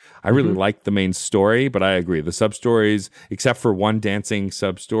launch. I really liked the main story, but I agree. The sub-stories, except for one dancing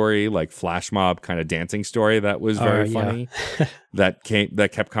sub-story, like Flash Mob kind of dancing story that was very funny, that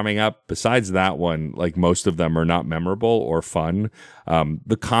kept coming up. Besides that one, like, most of them are not memorable or fun.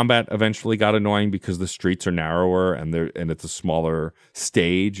 The combat eventually got annoying because the streets are narrower and it's a smaller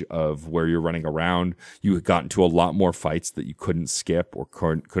stage of where you're running around. You had gotten to a lot more fights that you couldn't skip or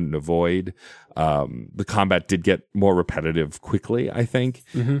couldn't avoid. The combat did get more repetitive quickly, I think.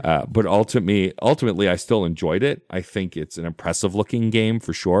 But ultimately, I still enjoyed it. I think it's an impressive looking game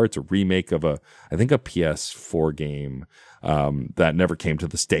for sure. It's a remake of a PS4 game that never came to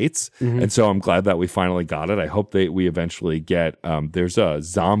the States. And so I'm glad that we finally got it. I hope that we eventually get, there's a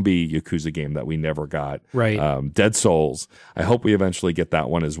zombie Yakuza game that we never got. Right. Dead Souls. I hope we eventually get that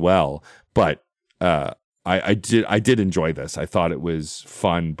one as well. But, I did enjoy this. I thought it was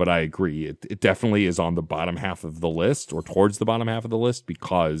fun, but I agree. It definitely is on the bottom half of the list or towards the bottom half of the list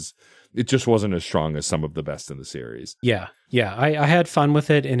because it just wasn't as strong as some of the best in the series. Yeah. I had fun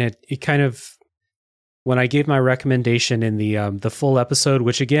with it, and it kind of, when I gave my recommendation in the full episode,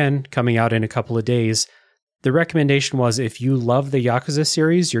 which again, coming out in a couple of days, the recommendation was if you love the Yakuza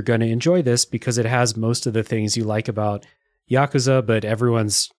series, you're going to enjoy this because it has most of the things you like about Yakuza, but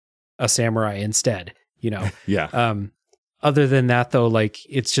everyone's a samurai instead, Yeah. Other than that, though, like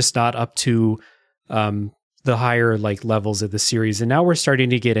it's just not up to the higher like levels of the series. And now we're starting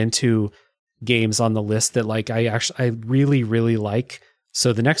to get into games on the list that like I really, really like.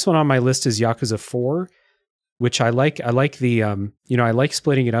 So the next one on my list is Yakuza 4, which I like. I like the, I like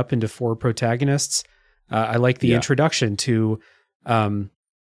splitting it up into 4 protagonists. I like the introduction to playing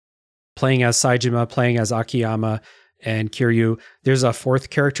as Saejima, playing as Akiyama and Kiryu. There's a 4th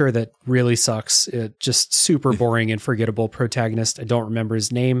character that really sucks. Just super boring and forgettable protagonist. I don't remember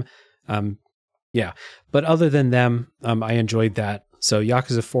his name. But other than them, I enjoyed that. So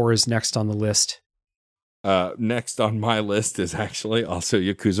Yakuza 4 is next on the list. Next on my list is actually also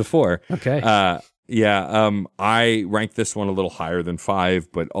Yakuza 4. Okay. I ranked this one a little higher than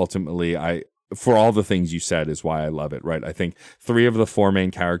 5, but ultimately for all the things you said is why I love it, right? I think 3 of the 4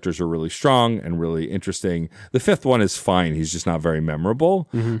 main characters are really strong and really interesting. The 5th one is fine. He's just not very memorable.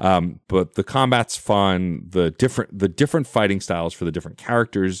 But the combat's fun. The different fighting styles for the different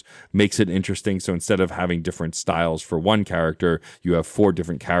characters makes it interesting. So instead of having different styles for one character, you have 4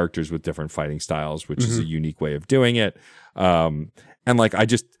 different characters with different fighting styles, which is a unique way of doing it. And like,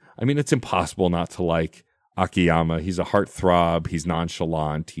 it's impossible not to like Akiyama. He's a heartthrob. He's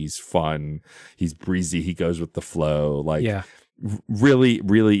nonchalant. He's fun. He's breezy. He goes with the flow. Really,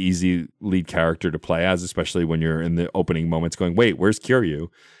 really easy lead character to play as, especially when you're in the opening moments going, wait, where's Kiryu?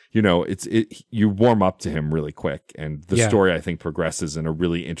 You warm up to him really quick. And the story, I think, progresses in a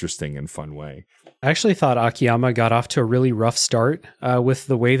really interesting and fun way. I actually thought Akiyama got off to a really rough start with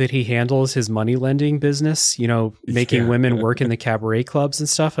the way that he handles his money lending business, making women work in the cabaret clubs and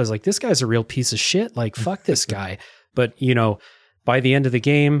stuff. I was like, this guy's a real piece of shit. Like, fuck this guy. But, by the end of the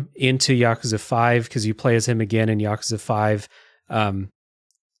game into Yakuza 5, because you play as him again in Yakuza 5,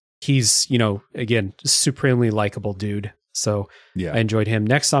 he's, again, supremely likable dude. So I enjoyed him.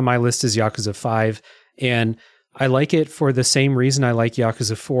 Next on my list is Yakuza 5. And I like it for the same reason I like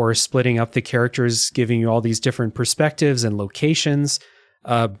Yakuza 4, splitting up the characters, giving you all these different perspectives and locations,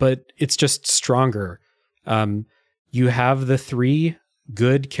 but it's just stronger. You have the 3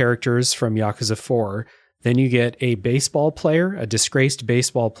 good characters from Yakuza 4, then you get a baseball player, a disgraced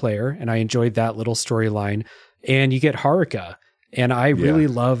baseball player, and I enjoyed that little storyline, and you get Haruka. And I really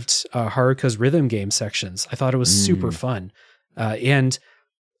loved Haruka's rhythm game sections. I thought it was super fun. And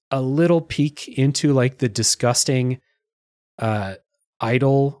a little peek into like the disgusting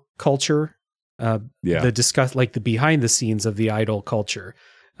idol culture. The behind the scenes of the idol culture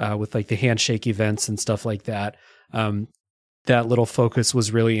with like the handshake events and stuff like that. That little focus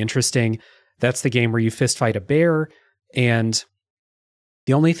was really interesting. That's the game where you fist fight a bear. And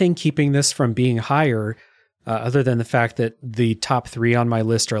the only thing keeping this from being higher, other than the fact that the top 3 on my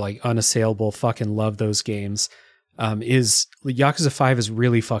list are like unassailable, fucking love those games, is Yakuza 5 is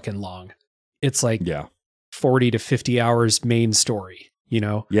really fucking long. It's like 40 to 50 hours main story, you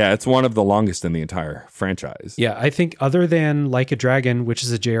know? Yeah, it's one of the longest in the entire franchise. Yeah, I think other than Like a Dragon, which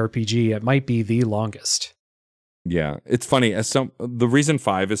is a JRPG, it might be the longest. Yeah, it's funny. The reason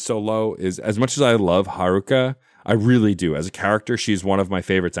 5 is so low is, as much as I love Haruka, I really do. As a character, she's one of my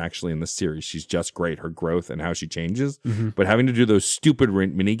favorites actually in the series. She's just great, her growth and how she changes. But having to do those stupid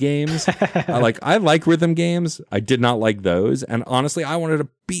mini games, I like rhythm games. I did not like those. And honestly, I wanted to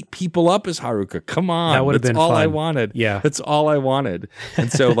beat people up as Haruka. Come on. That would have been all fun. I wanted. Yeah. That's all I wanted.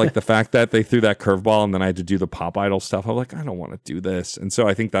 And so like the fact that they threw that curveball and then I had to do the pop idol stuff, I'm like, I don't want to do this. And so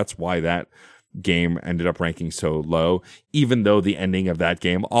I think that's why that game ended up ranking so low, even though the ending of that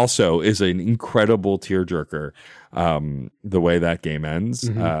game also is an incredible tearjerker, the way that game ends.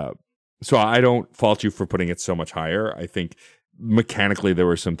 So I don't fault you for putting it so much higher. I think mechanically there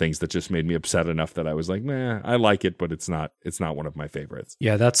were some things that just made me upset enough that I was like, meh, I like it, but it's not one of my favorites.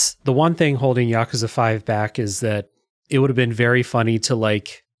 Yeah, that's the one thing holding Yakuza 5 back, is that it would have been very funny to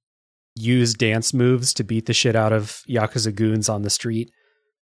like use dance moves to beat the shit out of Yakuza goons on the street.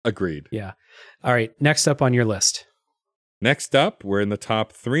 Agreed. Yeah. All right. Next up on your list. Next up, we're in the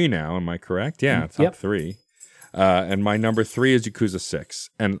top 3 now. Am I correct? Yeah, top 3. And my number 3 is Yakuza 6.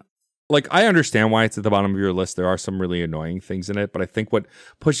 And like, I understand why it's at the bottom of your list. There are some really annoying things in it, but I think what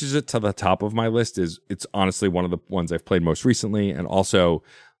pushes it to the top of my list is it's honestly one of the ones I've played most recently. And also,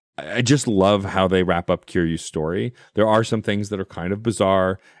 I just love how they wrap up Kiryu's story. There are some things that are kind of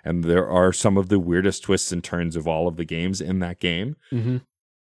bizarre, and there are some of the weirdest twists and turns of all of the games in that game.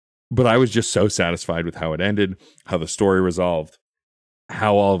 But I was just so satisfied with how it ended, how the story resolved,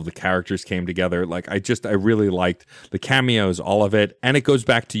 how all of the characters came together. Like, I really liked the cameos, all of it. And it goes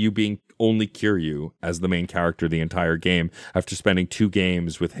back to you being only Kiryu as the main character the entire game, after spending 2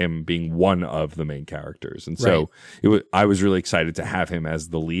 games with him being one of the main characters. And so I was really excited to have him as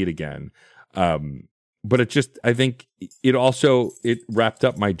the lead again. But I think it wrapped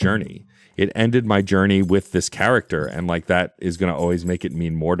up my journey. It ended my journey with this character, and like that is going to always make it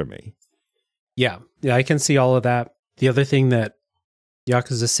mean more to me. Yeah, I can see all of that. The other thing that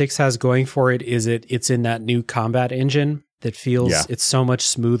Yakuza 6 has going for it is it's in that new combat engine that feels it's so much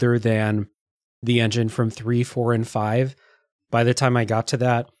smoother than the engine from 3, 4, and 5. By the time I got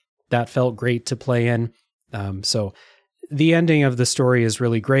to that felt great to play in. So the ending of the story is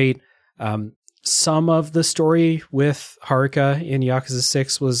really great. Some of the story with Haruka in Yakuza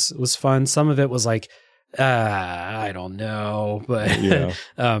 6 was fun. Some of it was like, I don't know, but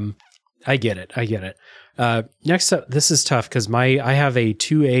I get it. Next up, this is tough because I have a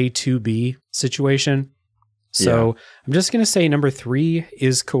 2A, 2B situation. So I'm just going to say number 3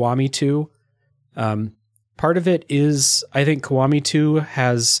 is Kiwami 2. Part of it is, I think Kiwami 2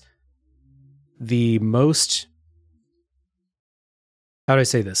 has the most, how do I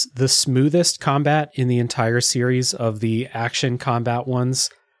say this? The smoothest combat in the entire series of the action combat ones.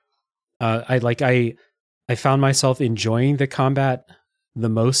 I found myself enjoying the combat the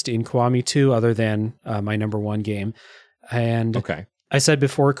most in Kiwami 2, other than my number 1 game. And I said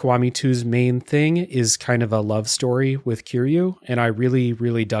before, Kiwami 2's main thing is kind of a love story with Kiryu, and I really,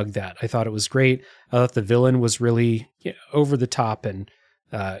 really dug that. I thought it was great. I thought the villain was really over the top and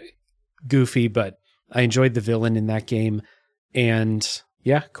goofy, but I enjoyed the villain in that game. And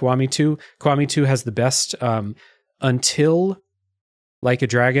yeah, Kiwami 2 has the best, until Like a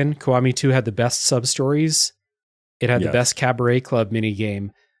Dragon, Kiwami 2 had the best sub-stories. It had the best Cabaret Club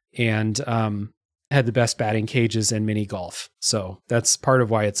minigame, and had the best batting cages and mini golf. So that's part of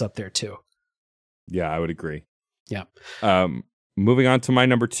why it's up there too. Yeah, I would agree. Yeah. Moving on to my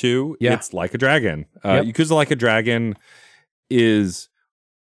number 2, it's Like a Dragon. Yakuza Like a Dragon is,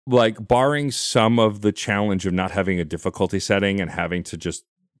 like, barring some of the challenge of not having a difficulty setting and having to just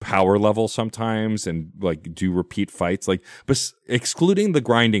power level sometimes and like do repeat fights, like, but excluding the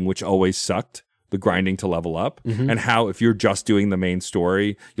grinding, which always sucked, the grinding to level up, and how if you're just doing the main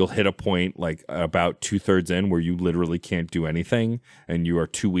story, you'll hit a point like about 2/3 in where you literally can't do anything and you are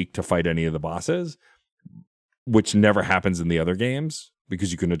too weak to fight any of the bosses, which never happens in the other games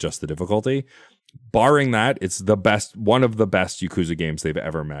because you can adjust the difficulty. Barring that, it's the best, one of the best Yakuza games they've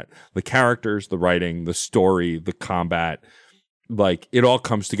ever met. The characters, the writing, the story, the combat, like it all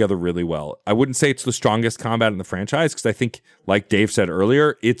comes together really well. I wouldn't say it's the strongest combat in the franchise because I think, like Dave said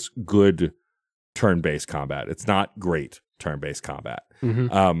earlier, it's good turn-based combat. It's not great turn-based combat.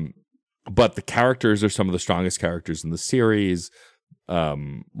 But the characters are some of the strongest characters in the series.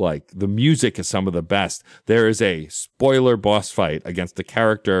 Like the music is some of the best. There is a spoiler boss fight against a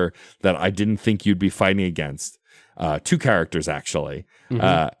character that I didn't think you'd be fighting against. Two characters actually.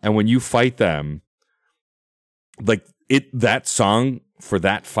 And when you fight them, like that song for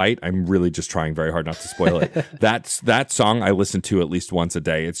that fight, I'm really just trying very hard not to spoil it. That song I listen to at least once a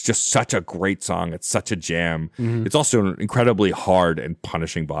day. It's just such a great song. It's such a jam. It's also an incredibly hard and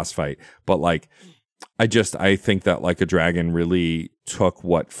punishing boss fight. But like, I think that Like a Dragon really took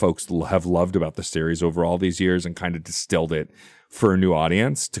what folks have loved about the series over all these years and kind of distilled it for a new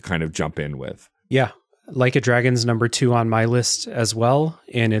audience to kind of jump in with. Yeah. Like a Dragon's number 2 on my list as well.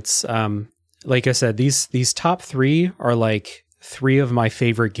 And it's, like I said, these top 3 are like 3 of my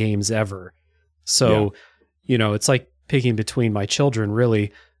favorite games ever. So, you know, it's like picking between my children,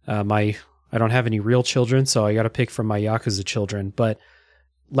 really. I don't have any real children, so I got to pick from my Yakuza children. But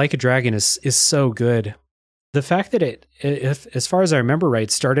Like a Dragon is so good. The fact that it, as far as I remember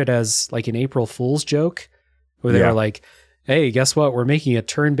right, started as like an April Fool's joke, where they were like, hey, guess what? We're making a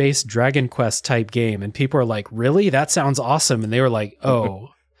turn-based Dragon Quest type game. And people are like, really? That sounds awesome. And they were like, oh,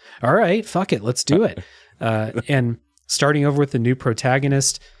 all right, fuck it, let's do it. And starting over with the new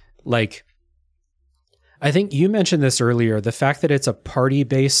protagonist, like, I think you mentioned this earlier, the fact that it's a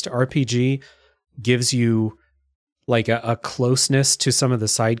party-based RPG gives you like a closeness to some of the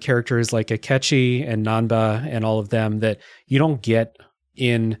side characters like Akechi and Nanba and all of them that you don't get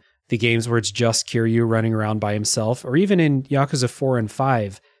in the games where it's just Kiryu running around by himself, or even in Yakuza 4 and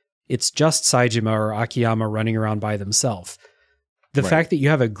 5, it's just Saejima or Akiyama running around by themselves. The fact that you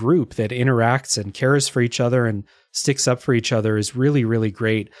have a group that interacts and cares for each other and sticks up for each other is really, really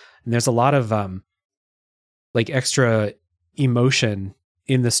great. And there's a lot of like extra emotion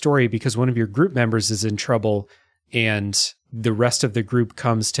in the story because one of your group members is in trouble and the rest of the group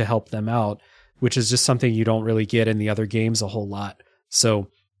comes to help them out, which is just something you don't really get in the other games a whole lot. So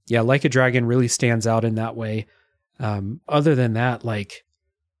yeah, Like a Dragon really stands out in that way. Other than that, like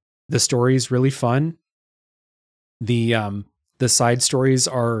the story is really fun. The side stories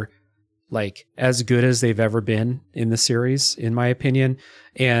are like as good as they've ever been in the series, in my opinion.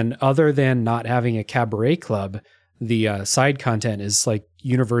 And other than not having a cabaret club, the side content is like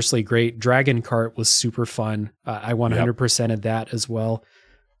universally great. Dragon Kart was super fun. I 100%ed that as well.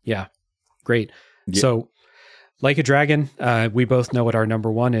 Yeah, great. Yep. So Like a Dragon, we both know what our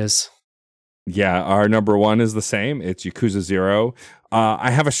number 1 is. Yeah, our number 1 is the same. It's Yakuza 0.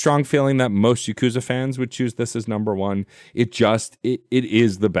 I have a strong feeling that most Yakuza fans would choose this as number 1. It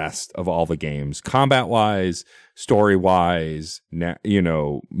is the best of all the games. Combat-wise, story-wise,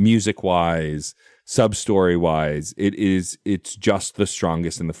 music-wise, sub-story-wise, it's just the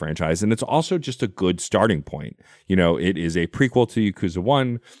strongest in the franchise. And it's also just a good starting point. You know, it is a prequel to Yakuza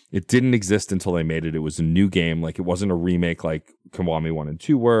 1. It didn't exist until they made it. It was a new game. Like, it wasn't a remake like Kiwami 1 and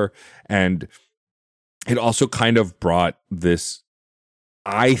 2 were. And it also kind of brought this,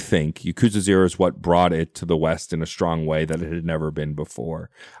 I think Yakuza 0 is what brought it to the West in a strong way that it had never been before.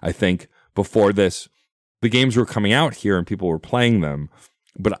 I think before this, the games were coming out here and people were playing them,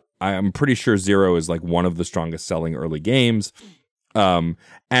 but I'm pretty sure 0 is like one of the strongest selling early games.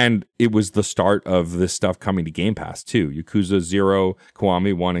 And it was the start of this stuff coming to Game Pass too. Yakuza 0,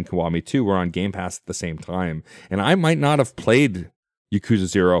 Kiwami 1, and Kiwami 2 were on Game Pass at the same time. And I might not have played Yakuza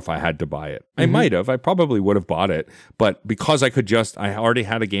 0 if I had to buy it. I might have. I probably would have bought it. But because I already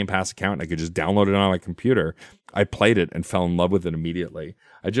had a Game Pass account and I could just download it on my computer, I played it and fell in love with it immediately.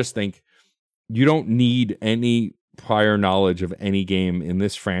 I just think you don't need any prior knowledge of any game in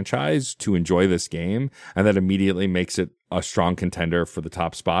this franchise to enjoy this game, and that immediately makes it a strong contender for the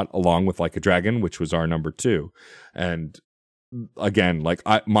top spot, along with Like a Dragon, which was our number 2. And again, like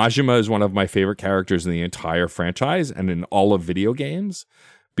Majima is one of my favorite characters in the entire franchise and in all of video games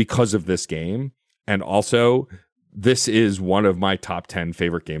because of this game. And also, this is one of my top 10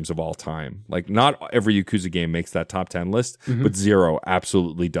 favorite games of all time. Like, not every Yakuza game makes that top 10 list, but 0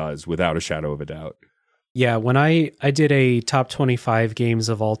 absolutely does, without a shadow of a doubt. Yeah, when I did a top 25 games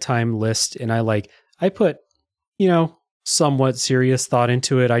of all time list, and I put, somewhat serious thought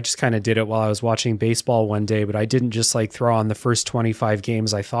into it. I just kind of did it while I was watching baseball one day, but I didn't just throw on the first 25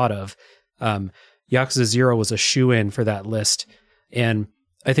 games I thought of. Yakuza 0 was a shoe-in for that list. And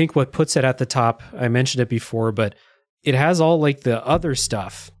I think what puts it at the top, I mentioned it before, but it has all the other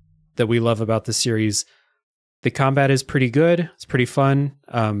stuff that we love about the series. The combat is pretty good. It's pretty fun.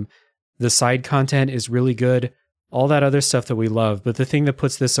 The side content is really good. All that other stuff that we love. But the thing that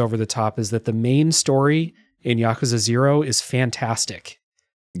puts this over the top is that the main story in Yakuza 0 is fantastic.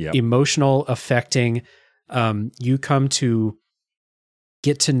 Yep. Emotional, affecting. You come to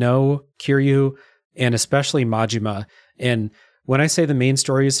get to know Kiryu and especially Majima. And when I say the main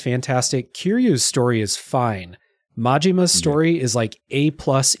story is fantastic, Kiryu's story is fine. Majima's story is A+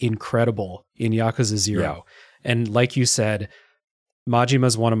 incredible in Yakuza 0. Yeah. And like you said,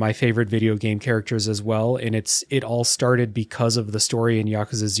 Majima's one of my favorite video game characters as well. And it all started because of the story in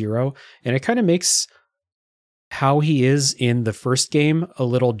Yakuza 0. And it kind of makes how he is in the first game a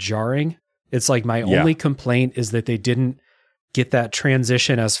little jarring. It's my only complaint is that they didn't get that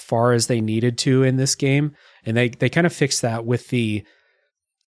transition as far as they needed to in this game. And they kind of fixed that with the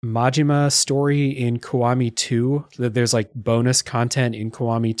Majima story in Kiwami 2. There's bonus content in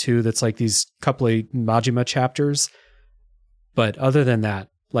Kiwami 2 that's these couple of Majima chapters. But other than that,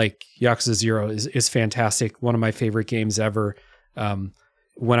 Yakuza 0 is fantastic. One of my favorite games ever.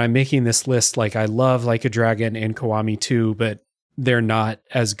 When I'm making this list, I love Like a Dragon and Kiwami 2, but they're not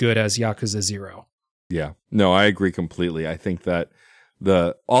as good as Yakuza 0. Yeah. No, I agree completely. I think that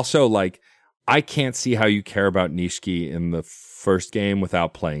I can't see how you care about Nishiki in the first game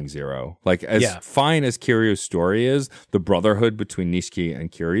without playing 0. As fine as Kiryu's story is, the brotherhood between Nishiki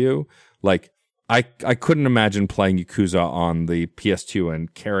and Kiryu, I couldn't imagine playing Yakuza on the PS2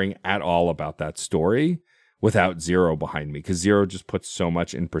 and caring at all about that story without 0 behind me, because 0 just puts so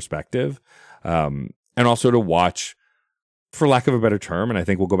much in perspective. And also to watch, for lack of a better term, and I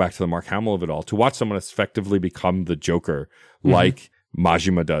think we'll go back to the Mark Hamill of it all, to watch someone effectively become the Joker like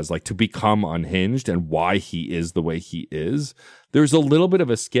Majima does, to become unhinged and why he is the way he is. There's a little bit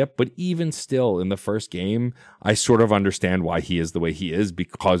of a skip, but even still in the first game, I sort of understand why he is the way he is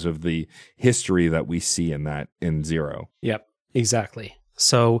because of the history that we see in 0. Yep, exactly.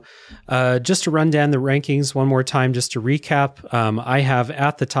 So just to run down the rankings one more time, just to recap, I have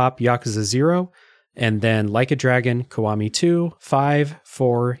at the top Yakuza 0, and then Like a Dragon, Kiwami 2, 5,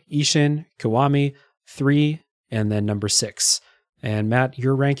 4, Ishin, Kiwami, 3, and then number 6. And Matt,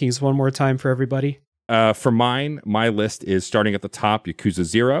 your rankings one more time for everybody. For mine, my list is starting at the top, Yakuza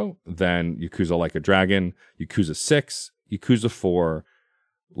 0, then Yakuza Like a Dragon, Yakuza 6, Yakuza 4,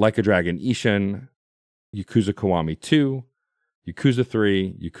 Like a Dragon Ishin, Yakuza Kiwami 2, Yakuza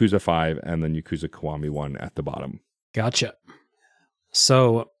 3, Yakuza 5, and then Yakuza Kiwami 1 at the bottom. Gotcha.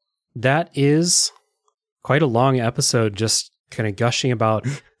 So that is quite a long episode, just kind of gushing about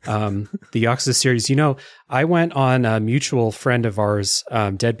the Yakuza series. I went on a mutual friend of ours,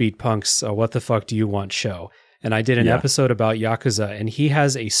 Deadbeat Punk's What the Fuck Do You Want show, and I did an episode about Yakuza, and he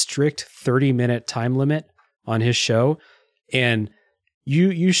has a strict 30-minute time limit on his show, and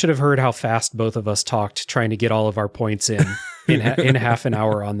you should have heard how fast both of us talked trying to get all of our points in half an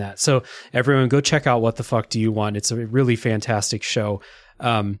hour on that. So everyone go check out What the Fuck Do You Want? It's a really fantastic show.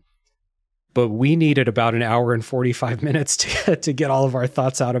 But we needed about an hour and 45 minutes to get all of our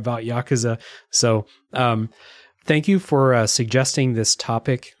thoughts out about Yakuza. So thank you for suggesting this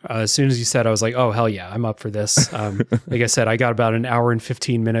topic. As soon as you said, I was like, oh, hell yeah, I'm up for this. Like I said, I got about an hour and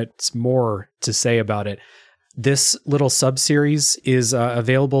 15 minutes more to say about it. This little sub-series is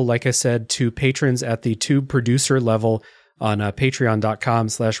available, like I said, to patrons at the tube producer level on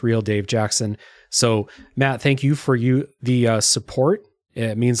patreon.com/RealDaveJackson. So Matt, thank you for the support.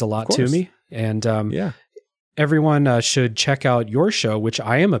 It means a lot to me. And everyone should check out your show, which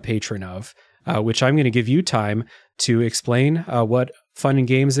I am a patron of, which I'm going to give you time to explain what Fun and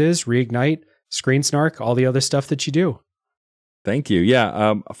Games is, Reignite, Screen Snark, all the other stuff that you do. Thank you.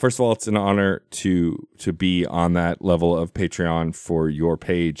 Yeah. First of all, it's an honor to be on that level of Patreon for your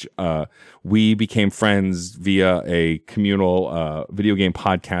page. We became friends via a communal video game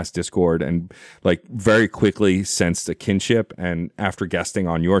podcast Discord, and very quickly sensed a kinship. And after guesting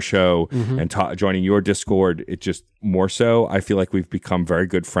on your show and joining your Discord, it just more so, I feel like we've become very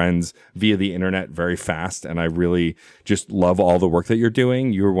good friends via the internet very fast. And I really just love all the work that you're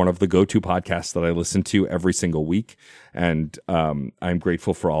doing. You're one of the go-to podcasts that I listen to every single week. And I'm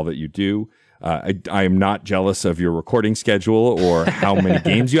grateful for all that you do. I am not jealous of your recording schedule or how many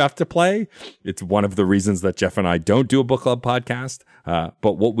games you have to play. It's one of the reasons that Jeff and I don't do a book club podcast.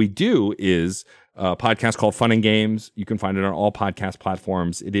 But what we do is podcast called Fun and Games. You can find it on all podcast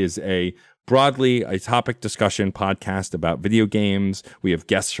platforms. It is broadly a topic discussion podcast about video games. We have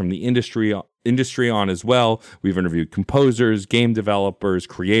guests from the industry on as well. We've interviewed composers, game developers,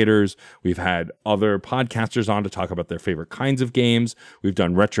 creators. We've had other podcasters on to talk about their favorite kinds of games. We've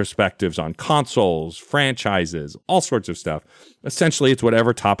done retrospectives on consoles, franchises, all sorts of stuff. Essentially, it's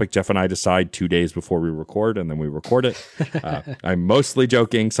whatever topic Jeff and I decide 2 days before we record, and then we record it. I'm mostly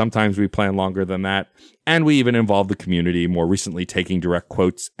joking. Sometimes we plan longer than that. And we even involve the community, more recently taking direct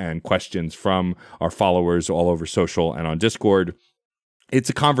quotes and questions from our followers all over social and on Discord. It's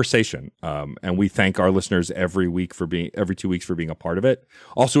a conversation, and we thank our listeners every 2 weeks for being a part of it.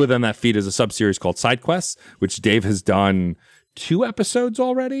 Also within that feed is a sub-series called Side Quests, which Dave has done 2 episodes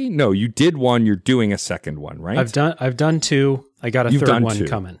already. No, you did one. You're doing a second one, right? I've done 2. I got a third one 2.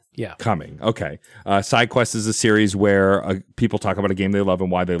 coming. Yeah. Coming. Okay. Side Quest is a series where people talk about a game they love and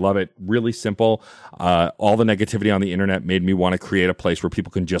why they love it. Really simple. All the negativity on the internet made me want to create a place where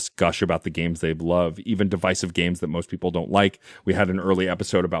people can just gush about the games they love, even divisive games that most people don't like. We had an early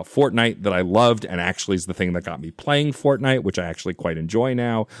episode about Fortnite that I loved and actually is the thing that got me playing Fortnite, which I actually quite enjoy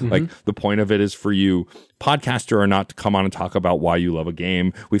now. Mm-hmm. Like the point of it is for you, podcaster or not, to come on and talk about why you love a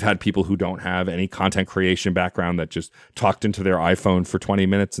game. We've had people who don't have any content creation background that just talked into their iPhone for 20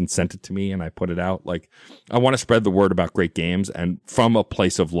 minutes and sent it to me and I put it out. Like, I want to spread the word about great games and from a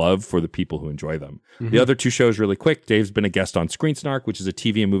place of love for the people who enjoy them. Mm-hmm. The other 2 shows really quick. Dave's been a guest on Screen Snark, which is a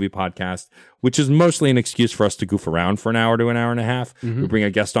TV and movie podcast, which is mostly an excuse for us to goof around for an hour to an hour and a half. Mm-hmm. We bring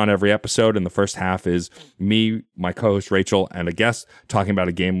a guest on every episode, and the first half is me, my co-host Rachel, and a guest talking about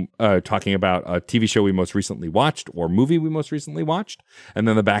a game, talking about a TV show we most recently watched or movie we most recently watched. And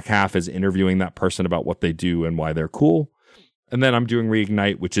then the back half is interviewing that person about what they do and why they're cool. And then I'm doing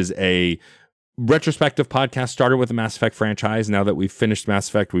Reignite, which is a retrospective podcast. Started with the Mass Effect franchise. Now that we've finished Mass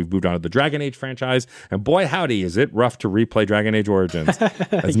Effect, we've moved on to the Dragon Age franchise. And boy, howdy, is it rough to replay Dragon Age Origins.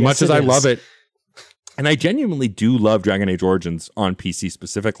 As much as I love it. And I genuinely do love Dragon Age Origins on PC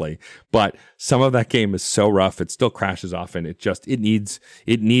specifically, but some of that game is so rough, it still crashes often. It needs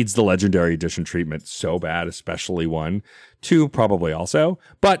the Legendary Edition treatment so bad, especially 1, 2 probably also.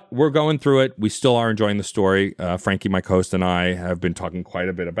 But we're going through it. We still are enjoying the story. Frankie, my co-host, and I have been talking quite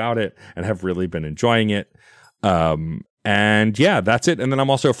a bit about it and have really been enjoying it. And yeah, that's it. And then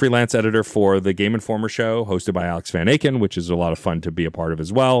I'm also a freelance editor for the Game Informer show hosted by Alex Van Aken, which is a lot of fun to be a part of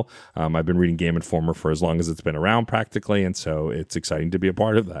as well. I've been reading Game Informer for as long as it's been around practically. And so it's exciting to be a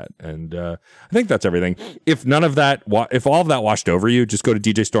part of that. And I think that's everything. If none of that, if all of that washed over you, just go to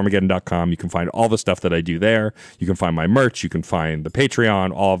djstormageddon.com. You can find all the stuff that I do there. You can find my merch. You can find the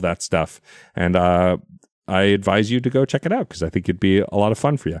Patreon, all of that stuff. And I advise you to go check it out because I think it'd be a lot of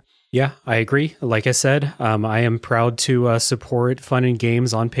fun for you. Yeah, I agree. Like I said, I am proud to support Fun and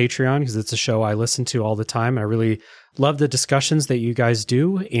Games on Patreon because it's a show I listen to all the time. I really love the discussions that you guys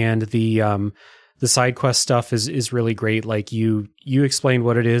do, and the side quest stuff is really great. Like you explained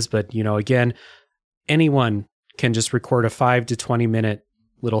what it is, but again, anyone can just record a 5 to 20 minute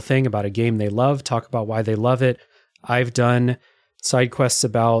little thing about a game they love, talk about why they love it. I've done side quests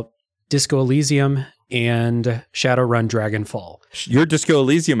about Disco Elysium and Shadowrun Dragonfall. Your Disco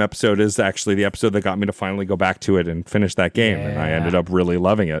Elysium episode is actually the episode that got me to finally go back to it and finish that game, and I ended up really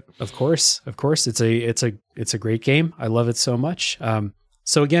loving it. Of course, it's a great game. I love it so much.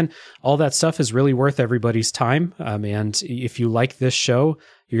 So again, all that stuff is really worth everybody's time. And if you like this show,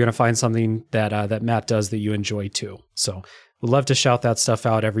 you're going to find something that Matt does that you enjoy too. So we'd love to shout that stuff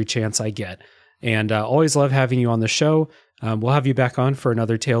out every chance I get. And always love having you on the show. We'll have you back on for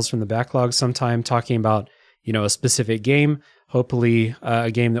another Tales from the Backlog sometime, talking about a specific game. Hopefully, a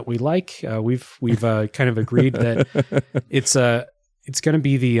game that we like. We've kind of agreed that it's going to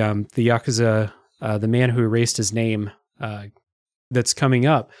be the Yakuza, the Man Who Erased His Name, that's coming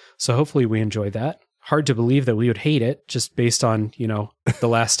up. So hopefully we enjoy that. Hard to believe that we would hate it just based on the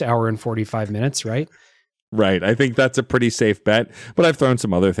last hour and 45 minutes, right? Right. I think that's a pretty safe bet. But I've thrown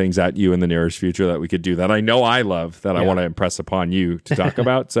some other things at you in the nearest future that we could do that I know I love, that I want to impress upon you to talk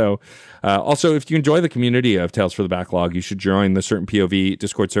about. So also, if you enjoy the community of Tales for the Backlog, you should join the Certain POV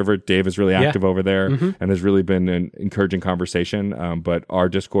Discord server. Dave is really active over there and has really been an encouraging conversation. But our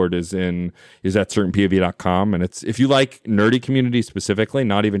Discord is at certainpov.com. And it's, if you like nerdy community specifically,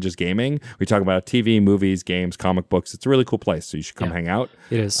 not even just gaming, we talk about TV, movies, games, comic books. It's a really cool place. So you should come hang out.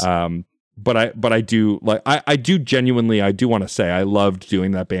 It is. But I do like, I do genuinely, I do want to say I loved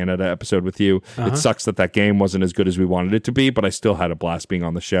doing that Bayonetta episode with you. It sucks that game wasn't as good as we wanted it to be, but I still had a blast being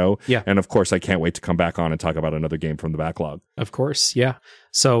on the show. Yeah. And of course, I can't wait to come back on and talk about another game from the backlog. Of course. Yeah.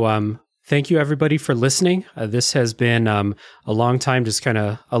 So, Thank you, everybody, for listening. This has been a long time, just kind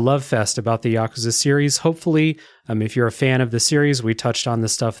of a love fest about the Yakuza series. Hopefully, if you're a fan of the series, we touched on the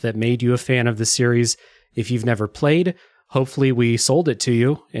stuff that made you a fan of the series. If you've never played, hopefully we sold it to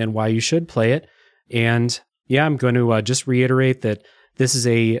you and why you should play it. And yeah, I'm going to just reiterate that this is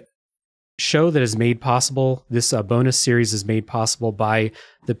a show that is made possible. This bonus series is made possible by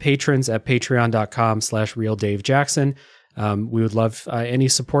the patrons at patreon.com/RealDaveJackson. We would love any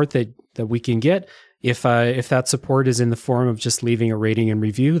support that we can get. If that support is in the form of just leaving a rating and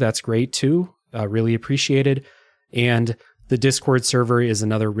review, that's great too. Really appreciated. And the Discord server is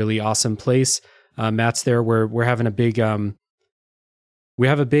another really awesome place. Matt's there. We're having a big we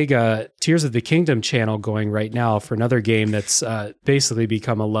have a big Tears of the Kingdom channel going right now for another game that's basically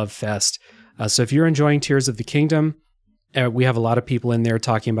become a love fest. So if you're enjoying Tears of the Kingdom, we have a lot of people in there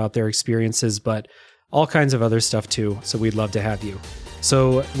talking about their experiences, but all kinds of other stuff too. So we'd love to have you.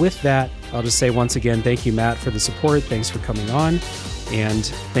 So with that, I'll just say once again, thank you, Matt, for the support. Thanks for coming on. And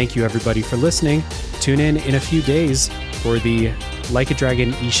thank you, everybody, for listening. Tune in a few days for the Like a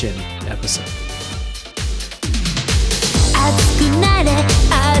Dragon Ishin episode. 熱くなれ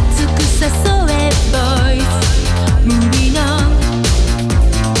熱く誘えボイス無理の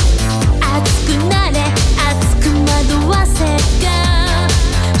熱くなれ